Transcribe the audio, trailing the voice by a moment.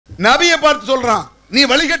நபியை பார்த்து சொல்றான் நீ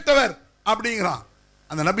வழிகட்டவர் அப்படிங்கிறான்.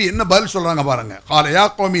 அந்த நபி என்ன பதில் சொல்றாங்க பாருங்க. காலையா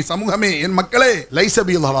கோமி சமூகமே, என் மக்களே,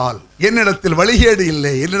 லைசபி லலால், என்னிடத்தில் வழிகேடு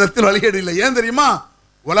இல்லை, என்னிடத்தில் வழிகேடு இல்லை. ஏன் தெரியுமா?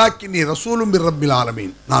 வலாக்கின்னி ரசூலும் பிர் ரப்பில்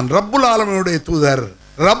ஆலமீன், நான் ரப்புல் ஆலமீனுடைய தூதர்.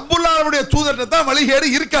 ரப்புல் ஆலமீனுடைய தூதர்ட்ட தான் வழிகேடு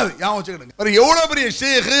இருக்காது. ஞாபகம் வச்சுக்கிடுங்க. எவ்வளவு பெரிய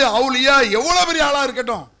ஷேக் அவுலியா, எவ்வளவு பெரிய ஆளா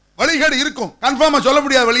இருக்கட்டும், வழிகேடு இருக்கும். கன்ஃபார்மா சொல்ல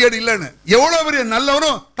முடியாது வழிகேடு இல்லைன்னு. எவ்வளவு பெரிய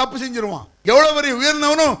நல்லவனும் தப்பு செஞ்சிருவான், எவ்வளவு பெரிய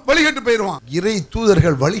உயர்ந்தவனும் வழிகேட்டு போயிடுவான். இறை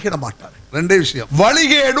தூதர்கள் வழிகேட மாட்டார். ரெண்டே விஷயம்,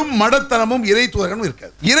 வழிகேடும் மடத்தனமும் இறை தூதர்களும்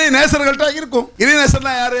இருக்காது. இறை நேசர்கள்ட்ட இருக்கும். இறை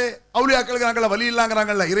நேசர்னா யாரு? அவுலியாக்கள் வழி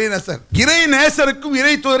இல்லாங்கிறாங்கல்ல, இறை நேசர். இறை நேசருக்கும்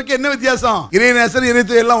இறை தூதருக்கு என்ன வித்தியாசம்? இறை நேசர் இறை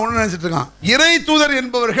தூதர் எல்லாம் ஒண்ணு நினைச்சிட்டு இருக்கான். இறை தூதர்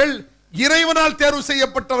என்பவர்கள் இறைவனால் தேர்வு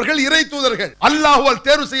செய்யப்பட்டவர்கள், இறை தூதர்கள் அல்லாஹ்வால்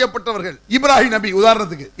தேர்வு செய்யப்பட்டவர்கள். இப்ராஹிம் நபி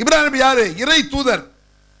உதாரணத்துக்கு, இப்ராஹிம் நபி யாரு? இறை தூதர்,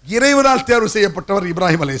 இறைவனால் தேர்வு செய்யப்பட்டவர்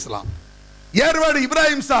இப்ராஹிம் அலைஹிஸ்ஸலாம். ஏர்வாடு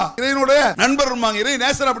இப்ராஹிம் சா இறைவனுடைய நண்பர், இறை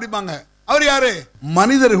நேசர் அப்படிம்பாங்க. அவர் யாரு?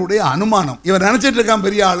 மனிதர்களுடைய அனுமானம். இவர் நினைச்சிட்டு இருக்கான்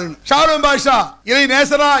பெரிய ஆளுன்னு. ஷாரோன் பாஷா இறை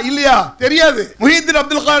நேசரா இல்லையா தெரியாது. முஹிதீன்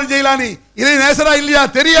அப்துல் காதிர் ஜெயிலானி இறை நேசரா இல்லையா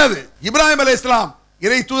தெரியாது. இப்ராஹிம் அலைஹிஸ்ஸலாம்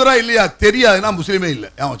இறை தூதரா இல்லையா தெரியாதுன்னா முஸ்லிமே இல்லை.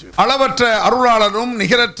 அளவற்ற அருளாளரும்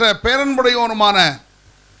நிகரற்ற பேரன்புடையவனுமான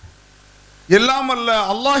எல்லாம் அல்ல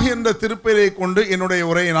அல்லாஹ் என்ற திருப்பெயரை கொண்டு என்னுடைய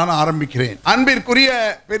உரையை நான் ஆரம்பிக்கிறேன். அன்பிற்குரிய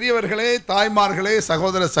பெரியவர்களே, தாய்மார்களே,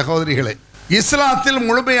 சகோதர சகோதரிகளே, இஸ்லாத்தில்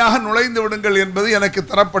முழுமையாக நுழைந்து விடுங்கள் என்பது எனக்கு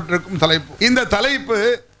தரப்பட்டிருக்கும் தலைப்பு. இந்த தலைப்பு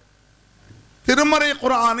திருமறை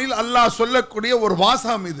குர்ஆனில் அல்லாஹ் சொல்லக்கூடிய ஒரு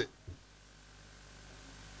வாசகம். இது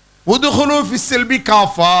உதுகுலு ஃபிஸ்ஸில்பி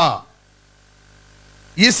காஃபா,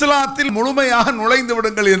 இஸ்லாத்தில் முழுமையாக நுழைந்து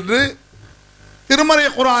விடுங்கள் என்று திருமறை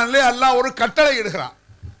குர்ஆனிலே அல்லாஹ் ஒரு கட்டளை இடுகிறான்.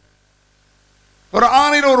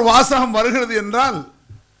 குர்ஆனில் ஒரு வாசகம் வருகிறது என்றால்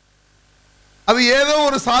அது ஏதோ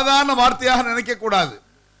ஒரு சாதாரண வார்த்தையாக நினைக்க கூடாது.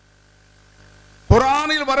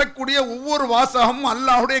 குர்ஆனில் வரக்கூடிய ஒவ்வொரு வாசகமும்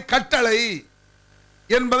அல்லாஹ்வுடைய கட்டளை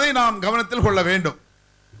என்பதை நாம் கவனத்தில் கொள்ள வேண்டும்.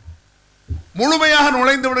 முழுமையாக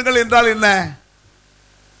நுழைந்து விடுங்கள் என்றால் என்ன?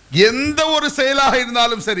 எந்த ஒரு செயலாக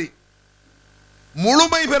இருந்தாலும் சரி,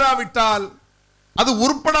 முழுமை பெறாவிட்டால் அது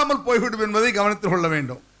உருப்படாமல் போய்விடும் என்பதை கவனத்தில் கொள்ள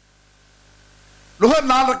வேண்டும்.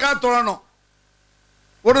 லுஹர் 4 ரக்காத் தொழணும்.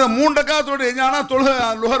 ஒரு 3 ரக்காத் தொழுகை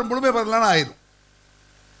லுஹர் முழுமை பெறலன்னு ஆயிரும்.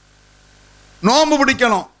 நோம்பு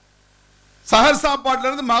பிடிக்கணும். சஹர் சாப்பாட்டுல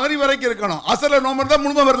இருந்து மகரிப் வரைக்கும் இருக்கணும். அசல நோம்பு தான்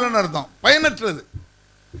முழுமை பெறலன்னு அர்த்தம், பயனற்றது.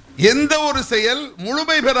 எந்த ஒரு செயல்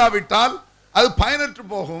முழுமை பெறாவிட்டால் அது பயனற்று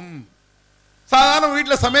போகும். சாதாரண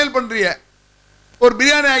வீட்டில் சமையல் பண்றிய, ஒரு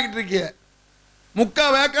பிரியாணி ஆகிட்டு இருக்கிய,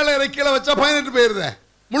 3/4 வேக்கால இறக்கில வச்சா பயனற்று போயிருத,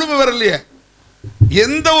 முழுமை பெறலையே.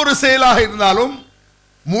 எந்த ஒரு செயலாக இருந்தாலும்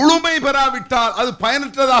முழுமை பெறாவிட்டால் அது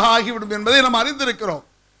பயனற்றதாக ஆகிவிடும் என்பதை நாம் அறிந்திருக்கிறோம்.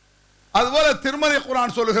 அதுபோல திருமறை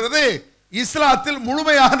குர்ஆன் சொல்லுகிறது, இஸ்லாத்தில்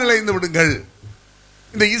முழுமையாக நுழைந்து விடுங்கள்.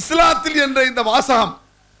 இந்த இஸ்லாத்தில் என்ற இந்த வாசகம்,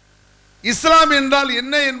 இஸ்லாம் என்றால்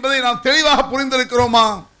என்ன என்பதை நாம் தெளிவாக புரிந்திருக்கிறோமா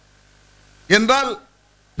என்றால்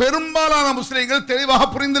பெரும்பாலான முஸ்லிம்கள் தெளிவாக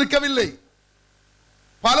புரிந்திருக்கவில்லை.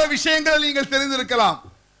 பல விஷயங்கள் நீங்கள் தெரிந்திருக்கலாம்,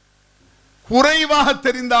 குறைவாக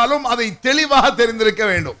தெரிந்தாலும் அதை தெளிவாக தெரிந்திருக்க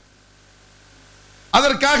வேண்டும்.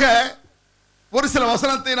 அதற்காக ஒரு சில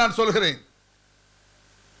வசனத்தை நான் சொல்கிறேன்.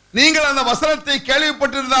 நீங்கள் அந்த வசனத்தை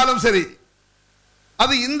கேள்விப்பட்டிருந்தாலும் சரி,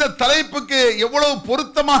 அது இந்த தலைப்புக்கு எவ்வளவு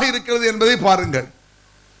பொருத்தமாக இருக்கிறது என்பதை பாருங்கள்.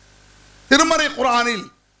 திருமறை குர்ஆனில்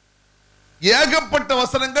ஏகப்பட்ட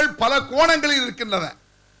வசனங்கள் பல கோணங்களில் இருக்கின்றன.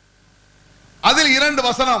 அதில் 2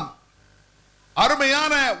 வசனம்,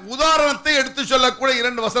 அருமையான உதாரணத்தை எடுத்து சொல்லக்கூடிய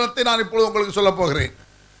 2 வசனத்தை நான் இப்பொழுது உங்களுக்கு சொல்ல போகிறேன்.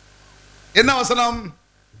 என்ன வசனம்?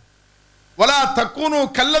 வலா தக்கூனு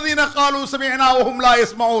கல்லதீன காலு சமிஅனா வஹும் லா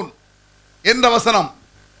யஸ்மஊன் என்ற வசனம்.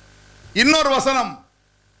 இன்னொரு வசனம்,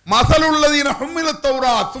 மஸலுல்லதீன ஹும்மிலத்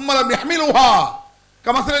தௌராத் சும்ம லம் யஹ்மிலுஹா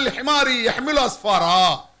கமஸலில் ஹிமாரி யஹ்மிலு அஸ்ஃபாரா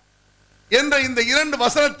என்ற இந்த 2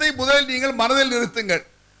 வசனத்தை முதலில் நீங்கள் மனதில் நிறுத்துங்கள்.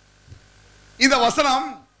 இந்த வசனம்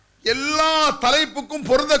எல்லா தலைப்புக்கும்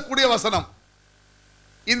பொருந்தக்கூடிய வசனம்.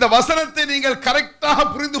 இந்த வசனத்தை நீங்கள் கரெக்டாக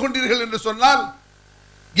புரிந்து கொண்டீர்கள் என்று சொன்னால்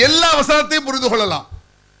எல்லா வசனத்தையும் புரிந்து கொள்ளலாம்.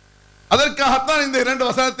 அதற்காகத்தான் இந்த 2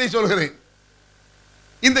 வசனத்தை சொல்கிறேன்.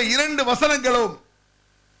 இந்த 2 வசனங்களும்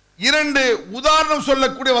 2 உதாரணம்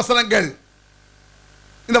சொல்லக்கூடிய வசனங்கள்.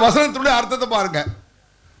 இந்த வசனத்துடைய அர்த்தத்தை பாருங்க.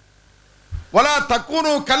 வலா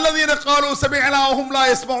தக்கூனு கல்லதீன காலு சமிஅனா வஹும் லா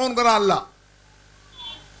யஸ்மஊன் அல்லாஹ்.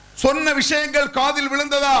 சொன்ன விஷயங்கள் காதில்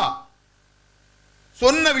விழுந்ததா,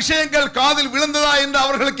 சொன்ன விஷயங்கள் காதில் விழுந்ததா என்று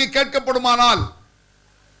அவர்களுக்கு கேட்கப்படுமானால்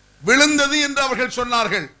விழுந்தது என்று அவர்கள்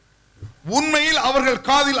சொன்னார்கள். உண்மையில் அவர்கள்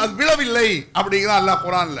காதில் அது விழவில்லை அப்படிங்கிற அல்லாஹ்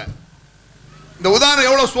குர்ஆன்ல. இந்த உதாரணம்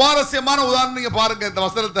எவ்வளவு சுவாரஸ்யமான உதாரணம் நீங்க பாருங்க. இந்த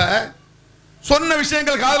வசனத்தை, சொன்ன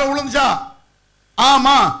விஷயங்கள் காதில் விழுந்துச்சா?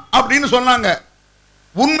 ஆமா அப்படின்னு சொன்னாங்க.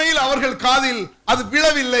 உண்மையில் அவர்கள் காதில் அது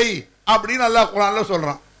விழவில்லை அப்படின்னு அல்லாஹ் குர்ஆன்ல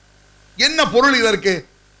சொல்றான். என்ன பொருள் இதற்கு?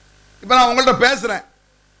 இப்ப நான் உங்கள்ட்ட பேசுறேன்,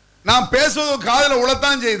 நான் பேசுவது காதில்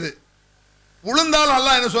உழத்தான் செய்யுது. உளுந்தாலும்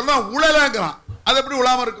அல்லாஹ் என்ன சொல்றான்? உழலங்கிறான். அது எப்படி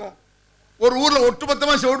உழாம இருக்கும்? ஒரு ஊர்ல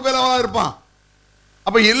ஒட்டுமொத்தமா செவிட்டு பேலவா இருப்பான்.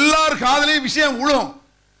 அப்ப எல்லார் காதலையும் விஷயம் உழும்.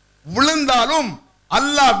 விழுந்தாலும்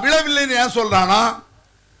அல்லாஹ் விழவில்லைன்னு ஏன் சொல்றானா?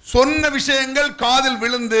 சொன்ன விஷயங்கள் காதில்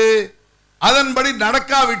விழுந்து அதன்படி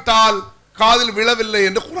நடக்காவிட்டால் காதில் விழவில்லை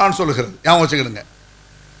என்று குர்ஆன் சொல்லுகிறது. ஞாபகம் வச்சுக்கிடுங்க.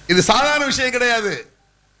 இது சாதாரண விஷயம் கிடையாது.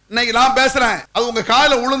 இன்னைக்கு நான் பேசுறேன், அது உங்க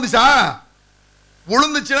காதில் விழுந்துச்சா?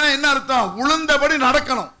 விழுந்துச்சுன்னா என்ன அர்த்தம்? விழுந்தபடி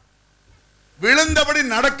நடக்கணும். விழுந்தபடி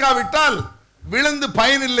நடக்காவிட்டால் விழுந்து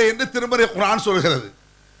பயனில்லை என்று திருமறை குர்ஆன் சொல்கிறது.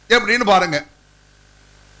 எப்படின்னு பாருங்க.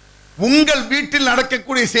 உங்கள் வீட்டில்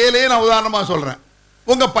நடக்கக்கூடிய செயலையே நான் உதாரணமா சொல்றேன்.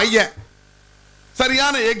 உங்க பையன்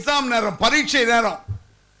சரியான எக்ஸாம் நேரம், பரீட்சை நேரம்,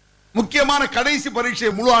 முக்கியமான கடைசி பரீட்சை,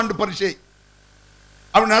 முழு ஆண்டு பரீட்சை,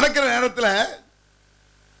 அப்படி நடக்கிற நேரத்தில்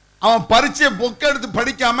அவன் பரீட்சையை புக் எடுத்து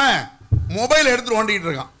படிக்காம மொபைல் எடுத்து நோண்டிட்டு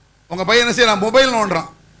இருக்கான். உங்க பையன் என்ன செய்யறான்? மொபைல் நோண்டுறான்.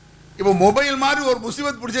 இப்போ மொபைல் மாதிரி ஒரு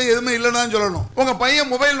முசீபத் பிடிச்ச எதுவுமே இல்லைன்னு சொல்லணும். உங்க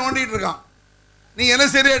பையன் மொபைல் நோண்டிட்டு இருக்கான். நீ என்ன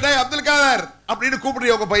சரியா அப்துல் காதர் அப்படின்னு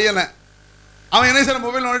கூப்பிடுறிய உங்க பையனை. அவன் என்ன செய்ய?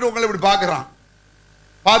 மொபைல் நோண்டிட்டு உங்களை இப்படி பார்க்கறான்.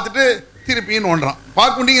 பார்த்துட்டு திருப்பியும் நோண்டுறான்.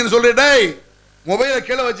 பார்க்க நீங்க என்ன சொல்றீ? டேய், மொபைலை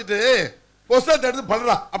கீழே வச்சுட்டு புஸ்தகத்தை எடுத்து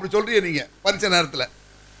படுறா அப்படி சொல்றீங்க நீங்க பரீட்சை நேரத்தில்.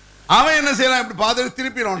 அவன் என்ன செய்யறான்? இப்படி பார்த்துட்டு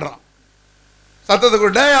திருப்பி நோண்டுறான். சத்தத்தை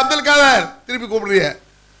கூட டேய் அப்துல் காதர் திருப்பி கூப்பிடுறிய.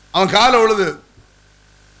 அவன் காலை விழுது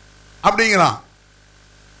அப்படிங்கிறான்.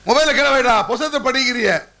 மொபைலை கீழே வைடா, புஸ்தகத்தை படிக்கிறிய.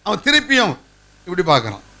 அவன் திருப்பியும் இப்படி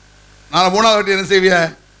பார்க்கறான். நான் மூணாவது வாட்டி என்ன செய்விய?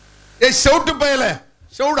 செவுட்டு பயல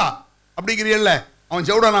செவுடா அப்படிங்கிறியல்ல. அவன்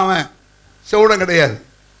செவுடான்? அவன் செவுடம் கிடையாது.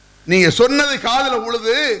 நீங்க சொன்னது காதில்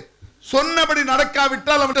உழுது சொன்னபடி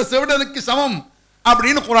நடக்காவிட்டால் அவன் செவிடனுக்கு சமம்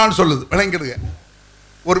அப்படின்னு குர்ஆன் சொல்லுது. விளங்கிடுங்க.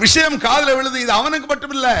 ஒரு விஷயம் காதில் விழுது, இது அவனுக்கு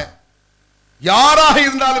மட்டும் இல்ல, யாராக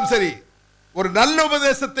இருந்தாலும் சரி, ஒரு நல்ல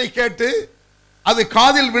உபதேசத்தை கேட்டு அது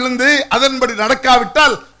காதில் விழுந்து அதன்படி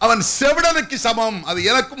நடக்காவிட்டால் அவன் செவிடனுக்கு சமம். அது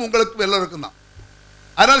எனக்கும் உங்களுக்கும் எல்லோருக்கும் தான்.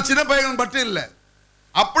 அதனால் சின்ன பையன் மட்டும் இல்லை.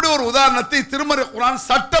 அப்படி ஒரு உதாரணத்தை திருமறை குர்ஆன்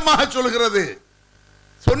சட்டமாக சொல்கிறது.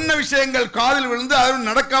 சொன்ன விஷயங்கள் காதில் விழுந்து அது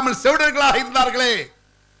நடக்காமல் செவிடர்களாக இருந்தார்களே,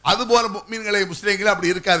 அதுபோல முஃமின்களே, முஸ்லிம்களே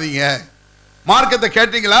அப்படி இருக்காதீங்க. மார்க்கத்தை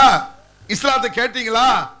கேட்டீங்களா? இஸ்லாத்தை கேட்டீங்களா?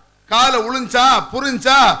 கால உளுஞ்சா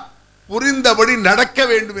புரிஞ்சா புரிந்தபடி நடக்க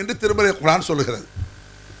வேண்டும் என்று திருமறை குர்ஆன் சொல்லுகிறது.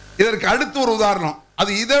 இதற்கு அடுத்து ஒரு உதாரணம்,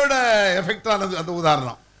 அது இதை விட எஃபெக்டானது. அந்த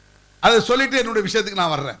உதாரணம் அதை சொல்லிட்டு என்னுடைய விஷயத்துக்கு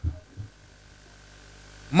நான் வர்றேன்.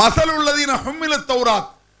 மஸல் உள்ளதீன ஹும்மிலத் தௌராத்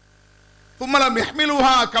ثم لم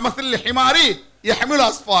يحملوها كمثل الحمار يحمل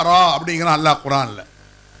أسفارا அப்படிங்கிறான் அல்லாஹ் குர்ஆன்ல.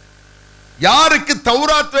 யாருக்கு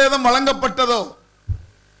தௌராத் வேதம் வழங்கப்பட்டதோ,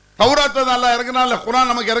 தௌராத் வேதம் அல்லாஹ் இறங்கினால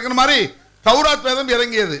குர்ஆன் நமக்கு இறங்கின மாதிரி தௌராத் வேதம்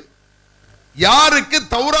இறங்கியது. யாருக்கு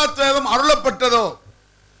தௌராத் வேதம் அருளப்பட்டதோ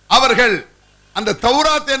அவர்கள் அந்த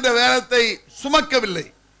தௌராத் என்ற வேதத்தை சுமக்கவில்லை,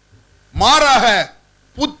 மாறாக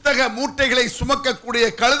புத்தக மூட்டைகளை சுமக்கக்கூடிய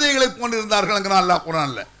கழுதைகளை போன்றிருந்தார்கள் என்கிறான் அல்லாஹ்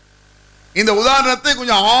குர்ஆன்ல. இந்த உதாரணத்தை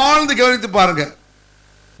கொஞ்சம் ஆழ்ந்து கவனித்து பாருங்க.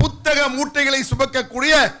 புத்தக மூட்டைகளை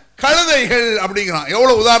சுமக்கக்கூடிய கழுதைகள் அப்படிங்கிறான்.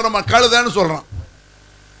 எவ்வளவு உதாரணமா கழுதைன்னு சொல்றான்.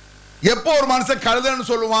 எப்போ ஒரு மனுஷன் கழுதைன்னு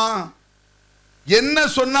சொல்லுவான்? என்ன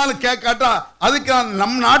சொன்னாலும் கேட்காட்டா. அதுக்கு நான்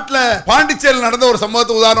நம் நாட்டில் பாண்டிச்சேரியில் நடந்த ஒரு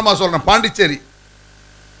சம்பவத்தை உதாரணமா சொல்றேன். பாண்டிச்சேரி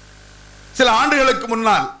சில ஆண்டுகளுக்கு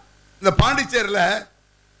முன்னால் இந்த பாண்டிச்சேரியில்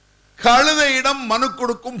கழுதையிடம் மனு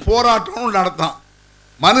கொடுக்கும் போராட்டம் நடத்தான்.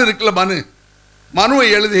 மனு இருக்குல்ல, மனுவை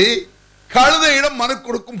எழுதி கழுதையிடம் மனு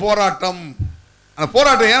கொடுக்கும் போராட்டம். அந்த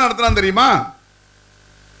போராட்டம் ஏன் நடத்தினான் தெரியுமா?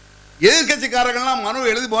 எதிர்கட்சிக்காரர்கள்லாம் மனுவை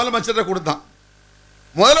எழுதி முதலமைச்சர்கிட்ட கொடுத்தான்.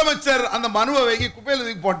 முதலமைச்சர் அந்த மனுவை வாங்கி குப்பையில்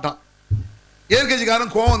தூக்கி போட்டான்.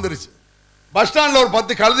 எதிர்கட்சிக்காரன் கோவம் வந்துருச்சு. பஸ் ஸ்டாண்டில் ஒரு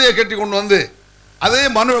 10 கழுதையை கட்டி கொண்டு வந்து அதே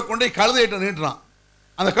மனுவை கொண்டு கழுதையிட்ட நீட்டுறான்.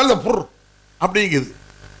 அந்த கழுதை புர் அப்படிங்குது.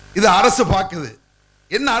 இது அரசு பார்க்குது.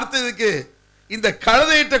 என்ன அர்த்தம் இதுக்கு? இந்த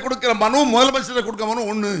கழுதையிட்ட கொடுக்கிற மனு முதலமைச்சரை கொடுக்க மனு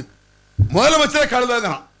ஒன்று, முதலமைச்சரை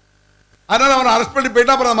கழுதைதான். அதனால அவனை அரெஸ்ட் பண்ணி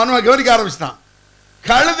போயிட்டா. அப்புறம் மனுவை கவனிக்க ஆரம்பிச்சிட்டான்.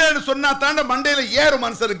 கழுதைன்னு சொன்னா தாண்ட மண்டையில ஏறும்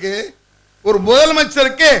மனுஷருக்கு. ஒரு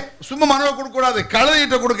முதலமைச்சருக்கு சும்மா மனுவை கொடுக்க கூடாது,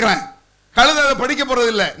 கழுதையிட்ட கொடுக்குறேன், கழுதை அதை படிக்க போறது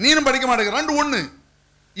இல்லை, நீனும் படிக்க மாட்டேங்க, ரெண்டு ஒண்ணு.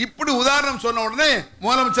 இப்படி உதாரணம் சொன்ன உடனே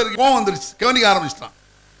முதலமைச்சருக்கு கோவம் வந்துருச்சு, கவனிக்க ஆரம்பிச்சிட்டான்.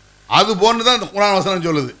 அது போன்றுதான் இந்த குர்ஆன் வசனம்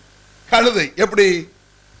சொல்லுது. கழுதை எப்படி?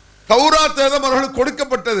 தௌராத் வேதம் அவர்களுக்கு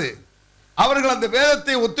கொடுக்கப்பட்டது. அவர்கள் அந்த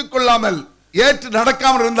வேதத்தை ஒத்துக்கொள்ளாமல் ஏற்று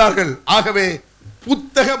நடக்காமல் இருந்தார்கள். ஆகவே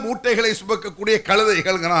புத்தக மூட்டைகளை சுமக்கக்கூடிய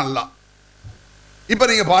கழுதைகள் அல்லாஹ். இப்ப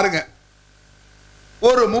நீங்க பாருங்க,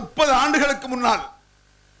 ஒரு 30 ஆண்டுகளுக்கு முன்னால்,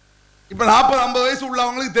 இப்ப 40-50 வயசு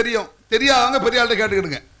உள்ளவங்களுக்கு தெரியும், தெரியாதவங்க பெரிய ஆள்கிட்ட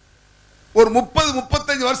கேட்டுக்கிடுங்க. ஒரு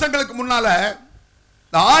 30-35 வருஷங்களுக்கு முன்னால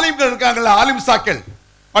இந்த ஆலிம்கள் இருக்காங்கல்ல, ஆலிம் சாக்கள்,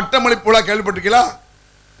 பட்டமளிப்பு விழா கேள்விப்பட்டிருக்கீங்களா?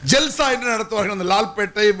 ஜல்சா என்று நடத்துவார்கள். அந்த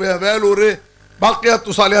லால்பேட்டை, வேலூர்,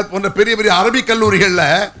 பாக்கியாத்து சாலியாத் போன்ற பெரிய பெரிய அரபி கல்லூரிகளில்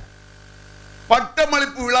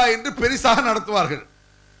பட்டமளிப்பு விழா என்று பெரிசாக நடத்துவார்கள்.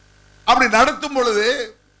 அப்படி நடத்தும் பொழுது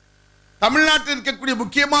தமிழ்நாட்டில் இருக்கக்கூடிய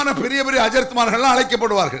முக்கியமான பெரிய பெரிய அஜர்த்துமார்கள்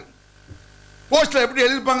அழைக்கப்படுவார்கள். போஸ்ட்ல எப்படி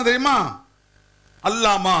எழுதிருப்பாங்க தெரியுமா?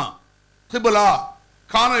 அல்லாமா, கிபலா,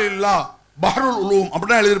 கானலில்லா, பஹருல் உலூம்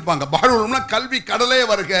அப்படின்னா எழுதியிருப்பாங்க. பஹருல் உலூம்னா கல்வி கடலே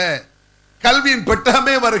வருக, கல்வியின்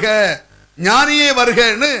பெட்டகமே வருக, ஞானியே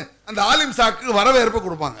வருகன்னு அந்த ஆலிம் சாக்கு வரவேற்பு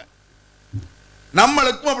கொடுப்பாங்க.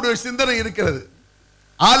 நம்மளுக்கும் அப்படி ஒரு சிந்தனை இருக்கிறது.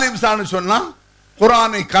 ஆலிம் சான்னு சொன்னா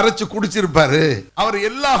குர்ஆனை கரைச்சு குடிச்சிருப்பாரு, அவர்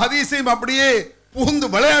எல்லா ஹதீஸையும் அப்படியே புகுந்து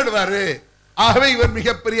விளையாடுவாரு, ஆகவே இவர்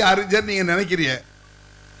மிகப்பெரிய அறிஞர் நீங்க நினைக்கிறீங்க.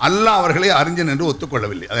 அல்லாஹ் அவர்களை அறிஞன் என்று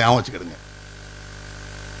ஒத்துக்கொள்ளவில்லை. அதை ஞாபகம் வச்சுக்கிடுங்க.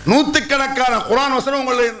 நூற்றுக்கணக்கான குர்ஆன் வசனம்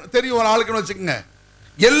உங்களுக்கு தெரியும் ஒரு ஆளுக்குன்னு வச்சுக்கோங்க,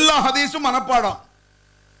 எல்லா ஹதீஸும் மனப்பாடம்.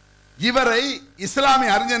 இவரை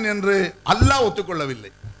இஸ்லாமிய அறிஞன் என்று அல்லாஹ்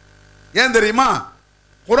ஒத்துக்கொள்ளவில்லை. ஏன் தெரியுமா?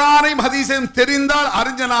 குர்ஆனையும் ஹதீஸையும் தெரிந்தால்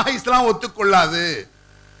அறிஞனாக இஸ்லாம் ஒத்துக்கொள்ளாது.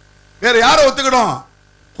 வேற யாரை ஒத்துக்கணும்?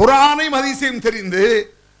 குர்ஆனையும் ஹதீஸையும் தெரிந்து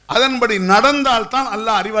அதன்படி நடந்தால் தான்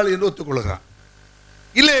அல்லாஹ் அறிவாளி என்று ஒத்துக்கொள்கிறான்.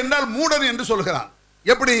 இல்லை என்றால் மூடன் என்று சொல்கிறான்.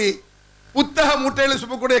 எப்படி? புத்தக மூட்டையில்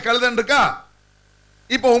சுமக்கூடிய கழுதன் இருக்கா?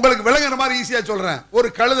 இப்போ உங்களுக்கு விளங்குற மாதிரி ஈஸியா சொல்றேன். ஒரு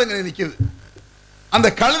கழுதங்க நிற்குது, அந்த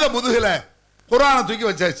கழுத முதுகுல குர்ஆனை தூக்கி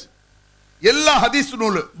வச்சாச்சு. எல்லா ஹதீஸ்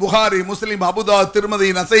நூல், புகாரி, முஸ்லிம், அபுதா, திருமதி,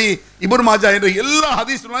 நசை, இப்னு மாஜா என்ற எல்லா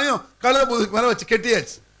ஹதீஸ் நூலையும் கழுத முதுகுக்கு மேல வச்சு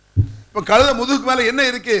கெட்டியாச்சு. இப்போ கழுத முதுகுக்கு மேல என்ன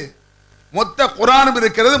இருக்கு? மொத்த குர்ஆனும்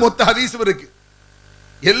இருக்கிறது, மொத்த ஹதீஸும் இருக்கு.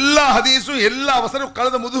 எல்லா ஹதீஸும் எல்லா அவசரம்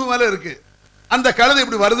கழுத முதுகு மேல இருக்கு. அந்த கழுதை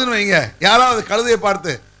இப்படி வருதுன்னு வைங்க, யாராவது கழுதையை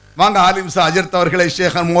பார்த்து வாங்க ஆலிம் சா அஜர்த் அவர்களை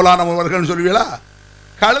ஷேகன் மௌலானா அவர்கள் சொல்லுவீங்களா?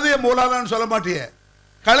 கழுதைய மௌலானான்னு சொல்ல மாட்டியே.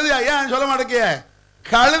 கழுதையா ஏன் சொல்ல மாட்டேங்கிய?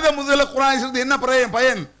 கழுத முதுகுல குர்ஆன் என்ன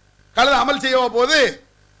பயன்? கழுத அமல் செய்யவா போது?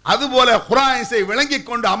 அதுபோல குர்ஆனை விளங்கி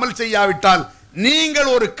கொண்டு அமல் செய்யாவிட்டால்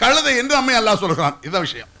நீங்கள் ஒரு கழுதை என்று நம்மை அல்லாஹ் சொல்கிறான். இதான்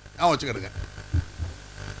விஷயம், வச்சுக்கிடுங்க.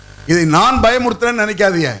 இதை நான் பயமுறுத்துறேன்னு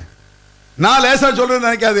நினைக்காதீங்க, நான் லேசா சொல்றேன்னு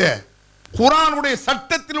நினைக்காதீங்க. குர்ஆனுடைய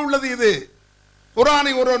சட்டத்தில் உள்ளது இது.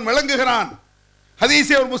 குர்ஆனை ஒருவன் விளங்குகிறான்,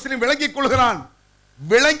 ஹதீஸை ஒரு முஸ்லிம் விளங்கிக் கொள்கிறான்.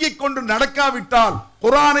 விளங்கிக் கொண்டு நடக்காவிட்டால்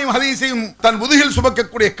குர்ஆனையும் ஹதீஸையும் தன் முதுகில்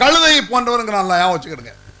சுமக்கக்கூடிய கழுதையை போன்றவர்கள்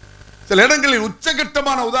வச்சுக்கிடுங்க. சில இடங்களில்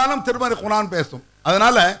உச்சகட்டமான உதாரணம் திருமறை குர்ஆன் பேசும்.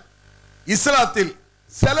 அதனால இஸ்லாத்தில்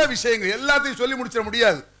சில விஷயங்கள் எல்லாத்தையும் சொல்லி முடிச்சிட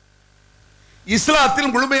முடியாது.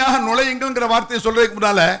 இஸ்லாத்தில் முழுமையாக நுழையுங்கிற வார்த்தையை சொல்றதுக்கு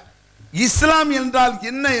முன்னால இஸ்லாம் என்றால்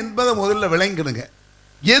என்ன என்பதை முதல்ல விளங்கிடுங்க.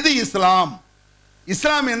 எது இஸ்லாம்?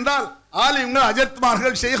 இஸ்லாம் என்றால் ஆலிம்கள்,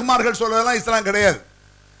 அஜர்த்மார்கள், ஷேக்மார்கள் சொல்றதெல்லாம் இஸ்லாம் கிடையாது.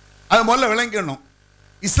 அதை முதல்ல விளங்கிடணும்.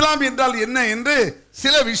 இஸ்லாம் என்றால் என்ன என்று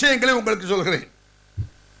சில விஷயங்களை உங்களுக்கு சொல்கிறேன்.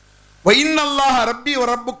 வஇன்னல்லாஹ ரப்பி வ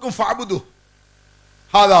ரப்புக்கும் ஃபஅபுது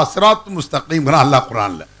ஹாதா சிராத்துல் முஸ்தகீம் அல்லாஹ்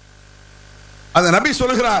குர்ஆன்ல. அந்த நபி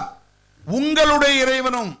சொல்கிறார், உங்களுடைய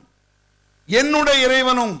இறைவனும் என்னுடைய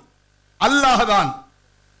இறைவனும் அல்லாஹ் தான்,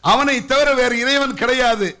 அவனை தவிர வேறு இறைவன்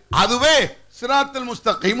கிடையாது, அதுவே சிராத்துல்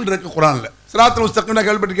முஸ்தகீம் இருக்கு குர்ஆன்ல. சிராத்துல் முஸ்தகீம்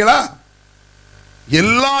கேள்விப்பட்டிருக்கீங்களா?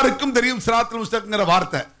 எல்லாருக்கும் தெரியும் சிராத்துல் முஸ்தகீம்ங்கிற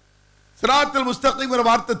வார்த்தை. சிராத்துல் முஸ்தகீம்ங்கிற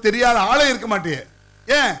வார்த்தை தெரியாத ஆளே இருக்க மாட்டேன்.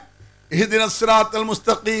 ஏன்? இஹ்தினஸ் சிராத்துல்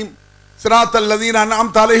முஸ்தகீம் சிராத்தல் லதீன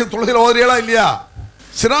அன்அம்த அலைஹிம் தொழுகிற ஓதுறீங்களா இல்லையா?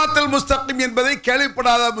 சிராத்துல் முஸ்தகீம் என்பதை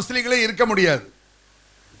கேள்விப்படாத முஸ்லிம்களே இருக்க முடியாது.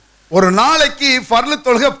 ஒரு நாளைக்கு ஃபர்லு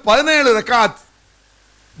தொழுகை 17 ரக்காத்.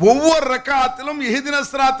 ஒவ்வொரு ரக்காத்திலும்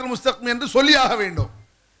இஹ்தினஸ் சிராத்துல் முஸ்தகீம் என்று சொல்லியாக வேண்டும்.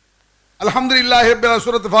 அல்ஹம்துலில்லாஹி ரப்பில் ஆலமீன்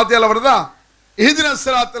சூரத்து ஃபாத்திஹால வருதா இஹ்தினஸ்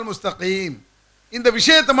சிராத்துல் முஸ்தகீம். இந்த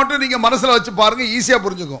விஷயத்தை மட்டும் நீங்க மனசுல வச்சு பாருங்க, ஈஸியா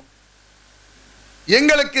புரிஞ்சுக்கும்.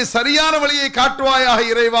 எங்களுக்கு சரியான வழியை காட்டுவாயாக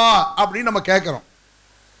இறைவா அப்படின்னு நம்ம கேட்கிறோம்.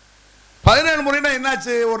 17 முறைனா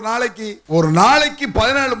என்னாச்சு? ஒரு நாளைக்கு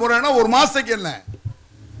 17 முறைனா ஒரு மாசத்துக்கு என்ன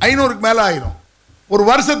 500க்கு மேல ஆயிரும். ஒரு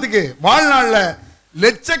வருஷத்துக்கு வாழ்நாள்ல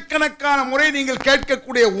லட்சக்கணக்கான முறை நீங்கள்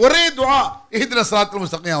கேட்கக்கூடிய ஒரே துஆ இஹ்தினஸ் சிராத்துல்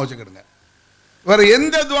முஸ்தகீம் வச்சுக்கிடுங்க. வேற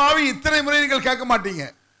எந்த துஆவையும் இத்தனை முறை நீங்கள் கேட்க மாட்டீங்க.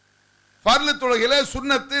 ஃபர்லு தொழுகையில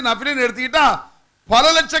சுன்னத்து நஃபில்னு எடுத்துக்கிட்டா பல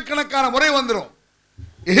லட்சக்கணக்கான முறை வந்துடும்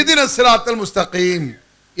இஹ்தினஸ் சிராத்துல் முஸ்தகீம்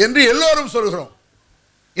என்று எல்லோரும் சொல்கிறோம்.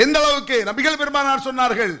 எந்த அளவுக்கு நபிகள் பெருமானார்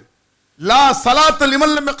சொன்னார்கள், லா ஸலாத்த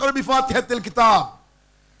லிமன் லம் யக்ர பி ஃபாத்திஹத்தில் கிதாப்,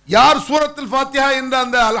 யார் சூரத்துல் ஃபாத்திஹா என்ற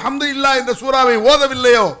அந்த அல்ஹம்துலில்லாஹ் என்ற சூராவை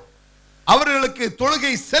ஓதவில்லையோ அவர்களுக்கு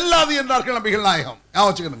தொழுகை செல்லாது என்றார்கள் நபிகள் நாயகம்.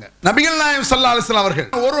 வச்சுக்கணுங்க, நபிகள் நாயகம் ஸல்லல்லாஹு அலைஹி வஸல்லம் அவர்கள்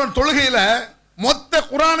ஒருவன் தொழுகையில மொத்த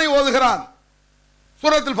குர்ஆனை ஓதுகிறான்,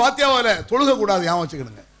 சூரத்துல் ஃபாத்திஹாவில தொழுக கூடாது.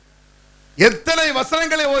 வச்சுக்கணுங்க, எத்தனை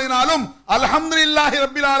வசனங்களை ஓதினாலும் அல்ஹம்துலில்லாஹி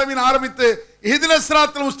ரப்பில் ஆலமீன் ஆரம்பித்து இஹ்தினஸ்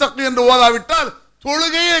சிராத்துல் முஸ்தகீம் என்று ஓதாவிட்டால்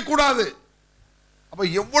தொழுகையே கூடாது. அப்ப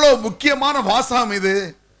எவ்வளவு முக்கியமான வாசகம் இது,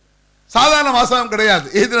 சாதாரண வாசகம் கிடையாது.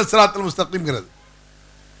 இஹ்தினஸ் சிராத்துல் முஸ்தகீம்ங்கிறது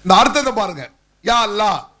இந்த அர்த்தத்தை பாருங்க. யா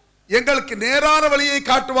அல்லாஹ் எங்களுக்கு நேரான வழியை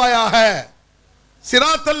காட்டுவாயாக.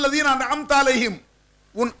 சிராத்தல் லதீன அன்அம்த அலைஹிம்,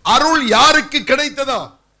 உன் அருள் யாருக்கு கிடைத்ததோ,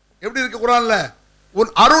 எப்படி இருக்கு குர்ஆன்ல,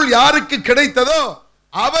 உன் அருள் யாருக்கு கிடைத்ததோ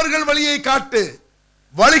அவர்கள் வழியை காட்டு.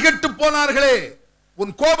 வழிகட்டு போனார்களே,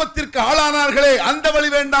 உன் கோபத்திற்கு ஆளானார்களே, அந்த வழி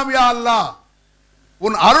வேண்டாம் யா அல்லாஹ்,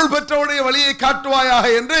 உன் அருள் பெற்றவருடைய வழியை காட்டுவாயாக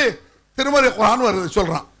என்று திருமறை குர்ஆன் வருது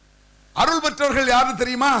சொல்றான். அருள் பெற்றவர்கள் யாருன்னு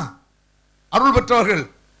தெரியுமா? அருள் பெற்றவர்கள்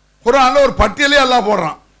குர்ஆன்ல ஒரு பட்டியலே அல்லாஹ்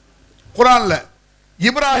போடுறான். குர்ஆன்ல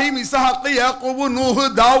இப்ராஹிம், இஸ்ஹாக், யாக்கூப், நூஹ்,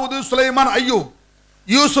 தாவூத், சுலைமான், அய்யூப்,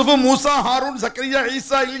 யூசுப், மூசா, ஹாரூன், ஜக்கரியா,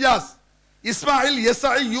 ஈசா, இல்யாஸ், இஸ்மாயில்,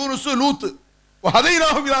 யஸா, யூனுஸ், லூத்,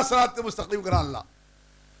 வஹதைனாஹும் இலா ஸிராத்தில் முஸ்தகீம். அல்லாஹ்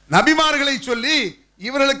நபிமார்களை சொல்லி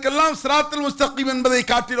இவர்களுக்கெல்லாம் ஸிராத்துல் முஸ்தகீம் என்பதை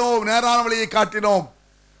காட்டினோம், நேரான வழியை காட்டினோம்.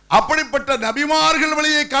 அப்படிப்பட்ட நபிமார்கள்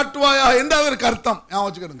வழியை காட்டுவாயா என்று அதற்கு அர்த்தம். ஞாபகம்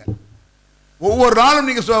வச்சுக்கிடுங்க. ஒவ்வொரு நாளும்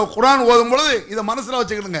நீங்க குர்ஆன் ஓதும் பொழுது இதை மனசுல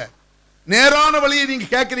வச்சுக்கிடுங்க. நேரான வழியை நீங்க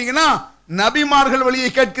கேட்கிறீங்கன்னா நபிமார்கள் வழியை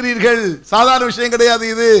கேட்கிறீர்கள். சாதாரண விஷயம் கிடையாது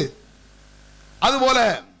இது. அதுபோல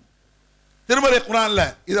திருமறை குர்ஆன்ல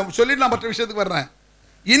இதை சொல்லிட்டு நான் மற்ற விஷயத்துக்கு வர்றேன்.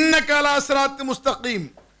 இன்னக அலா ஸிராத்தி முஸ்தகீம்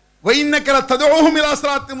வ இன்னக லததுஹும் இலா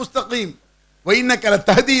ஸிராத்தி முஸ்தகீம் வ இன்னக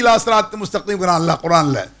லதஹதி இலா ஸிராத்தி முஸ்தகீம். அல்லாஹ்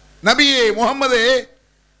குர்ஆன்ல, நபியே முஹம்மதே,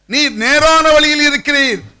 நீர் நேரான வழியில்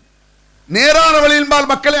இருக்கிறீர், நேரான வழியின்பால்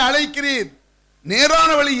மக்களை அழைக்கிறீர், நேரான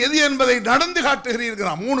வழி எது என்பதை நடந்து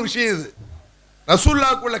காட்டுகிறீர்கள். 3 விஷயம் இது.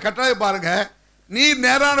 ரசூலுல்லாஹ்வுக்குள்ள கட்டாயம் பாருங்க. நீர்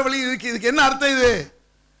நேரான வழி இருக்கு, இதுக்கு என்ன அர்த்தம்? இது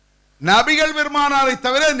நபிகள் பெருமானாரை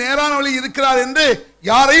தவிர நேரான வழி இருக்கிறார் என்று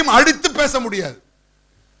யாரையும் அடித்து பேச முடியாது.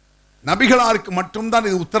 நபிகளாருக்கு மட்டும்தான்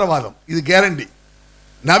இது உத்தரவாதம், இது கேரண்டி.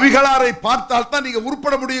 நபிகளாரை பார்த்தால் தான் நீங்க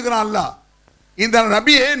உருப்பட முடியுங்கிறான் அல்லாஹ். இந்த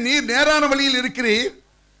நபியே, நீர் நேரான வழியில் இருக்கிறீர்,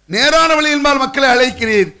 நேரான வழியின்பால் மக்களை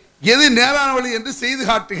அழைக்கிறீர், எது நேரான வழி என்று செய்து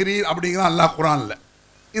காட்டுகிறீர் அப்படிங்கிறான் அல்லாஹ் குர்ஆன்ல.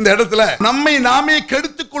 இந்த இடத்துல நம்மை நாமே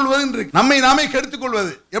கெடுத்துக் கொள்வது, நம்மை நாமே கெடுத்துக்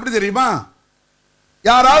கொள்வது எப்படி தெரியுமா?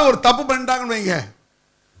 யாராவது ஒரு தப்பு பண்ணிட்டாங்கன்னு வைங்க,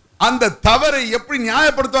 அந்த தவறை எப்படி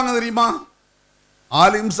நியாயப்படுத்துவாங்க தெரியுமா?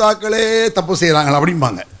 ஆலிம்சாக்களே தப்பு செய்யறாங்க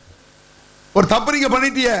அப்படிம்பாங்க. ஒரு தப்பு நீங்க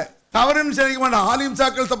பண்ணிட்டிய, தவறுன்னு செய்ய மாட்டாங்க.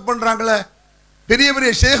 ஆலிம்சாக்கள் தப்பு பண்றாங்களே, பெரிய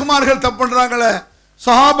பெரிய ஷேகுமார்கள் தப்பு பண்றாங்களே,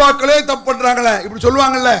 சஹாபாக்களே தப்பு பண்றாங்களே, இப்படி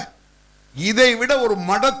சொல்லுவாங்கல்ல. இதை விட ஒரு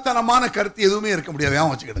மடத்தனமான கருத்து எதுவுமே இருக்க முடியாது.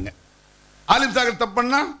 வச்சுக்கிடுங்க. ஆலிம்சாக்கள் தப்பு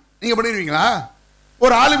பண்ணா நீங்க பண்ணிடுவீங்களா?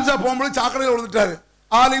 ஒரு ஆலிம்சா போகும்போது சாக்கடையில் விழுந்துட்டாரு,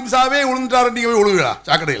 ஆலிம்சாவே விழுந்துட்டாரு, நீங்க போய் விழுவீங்களா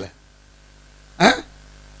சாக்கடையில்?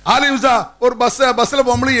 ஆலிம்சா ஒரு பஸ்ல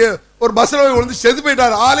போகும்போது ஒரு பஸ்ல போய் விழுந்து செத்து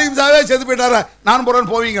போயிட்டாரு, ஆலிம்சாவே செத்து போயிட்டாரு, நான்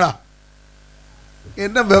போறேன்னு போவீங்களா?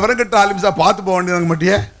 என்ன விவரம் கட்ட ஆலிம்சா பார்த்து போக வேண்டியது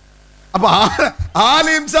மாட்டியே? அப்ப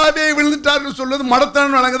ஆலிம்சாவே விழுந்துட்டாருன்னு சொல்றது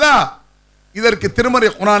மடத்தனம் வழங்குதா? இதற்கு திருமறை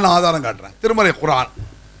குர்ஆன் ஆதாரம் காட்டுறேன். திருமறை குர்ஆன்,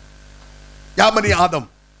 யா பனி ஆதம்,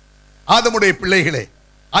 ஆதமுடைய பிள்ளைகளே.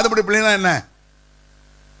 ஆதமுடைய பிள்ளைனா என்ன?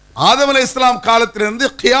 ஆதம் அலைஹிஸ்ஸலாம் காலத்திலிருந்து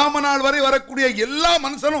கியாம நாள் வரை வரக்கூடிய எல்லா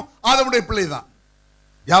மனுஷனும் ஆதமுடைய பிள்ளை தான்.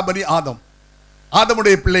 யா பனி ஆதம்,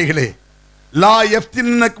 ஆதமுடைய பிள்ளைகளே, லா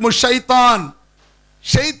யஃப்தின்னக்கும் ஷைத்தான்,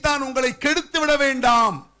 ஷைத்தான் உங்களை கெடுத்து விட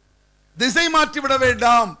வேண்டாம், திசை மாற்றி விட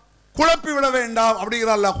வேண்டாம், குழப்பி விட வேண்டாம்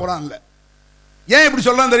அப்படிங்கிறான் அல்லாஹ் குர்ஆன்ல. ஏன் இப்படி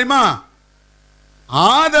சொல்றான் தெரியுமா?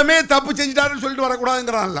 ஆதமே தப்பு செஞ்சிட்டாருன்னு சொல்லிட்டு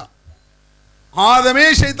வரக்கூடாதுங்கிறான் அல்லாஹ். ஆதமே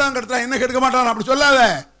ஷைத்தான் கெடுத்தான், என்ன கெடுக்க மாட்டான் அப்படி சொல்லாத.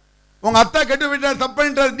 உங்க அத்தா கெட்டு விட்டார், தப்பு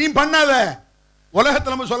பண்ணிட்டார், நீ பண்ணாத.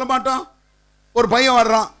 உலகத்தில் நம்ம சொல்ல மாட்டோம். ஒரு பையன்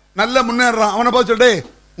வர்றான், நல்ல முன்னேறான், அவனை பார்த்து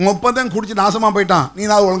சொல்லிட்டு உங்க ஒப்பந்தம் குடிச்சு நாசமா போயிட்டான், நீ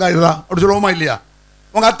நான் ஒழுங்காயிடுறா அப்படி சொல்லுவோமா இல்லையா?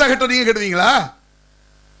 உங்க அத்தா கெட்ட நீங்க கெடுவீங்களா?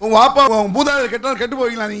 உங்க அப்பா உங்க மூதாதையர் கெட்டாலும் கெட்டு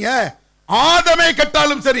போவீங்களா? நீங்க ஆதமே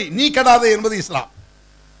கெட்டாலும் சரி, நீ கெடாதே என்பது இஸ்லாம்.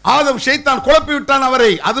 ஆதம் ஷைத்தான் குழப்பி விட்டான்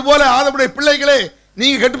அவரை. அதுபோல ஆதமுடைய பிள்ளைகளே,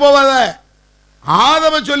 நீங்க கெட்டு போவாத.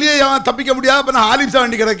 ஆதம சொல்லியே தப்பிக்க முடியாது. அப்ப நான் ஆலிம்சா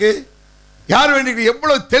வேண்டி கிடக்கு, யார் வேண்டி?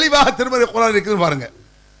 எவ்வளவு தெளிவாக திருமறை குர்ஆன் இருக்குன்னு பாருங்க.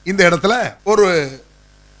 இந்த இடத்துல ஒரு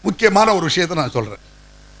முக்கியமான ஒரு விஷயத்தை நான் சொல்றேன்.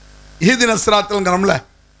 இஹ்தின ஸிராத்தல்ங்கறம்ல,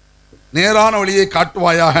 நேரான வழியை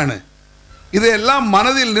காட்டுவாயாகன்னு. இதையெல்லாம்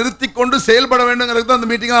மனதில் நிறுத்தி கொண்டு செயல்பட வேண்டுங்கிறது தான் அந்த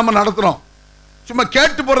மீட்டிங்கை நம்ம நடத்துறோம். சும்மா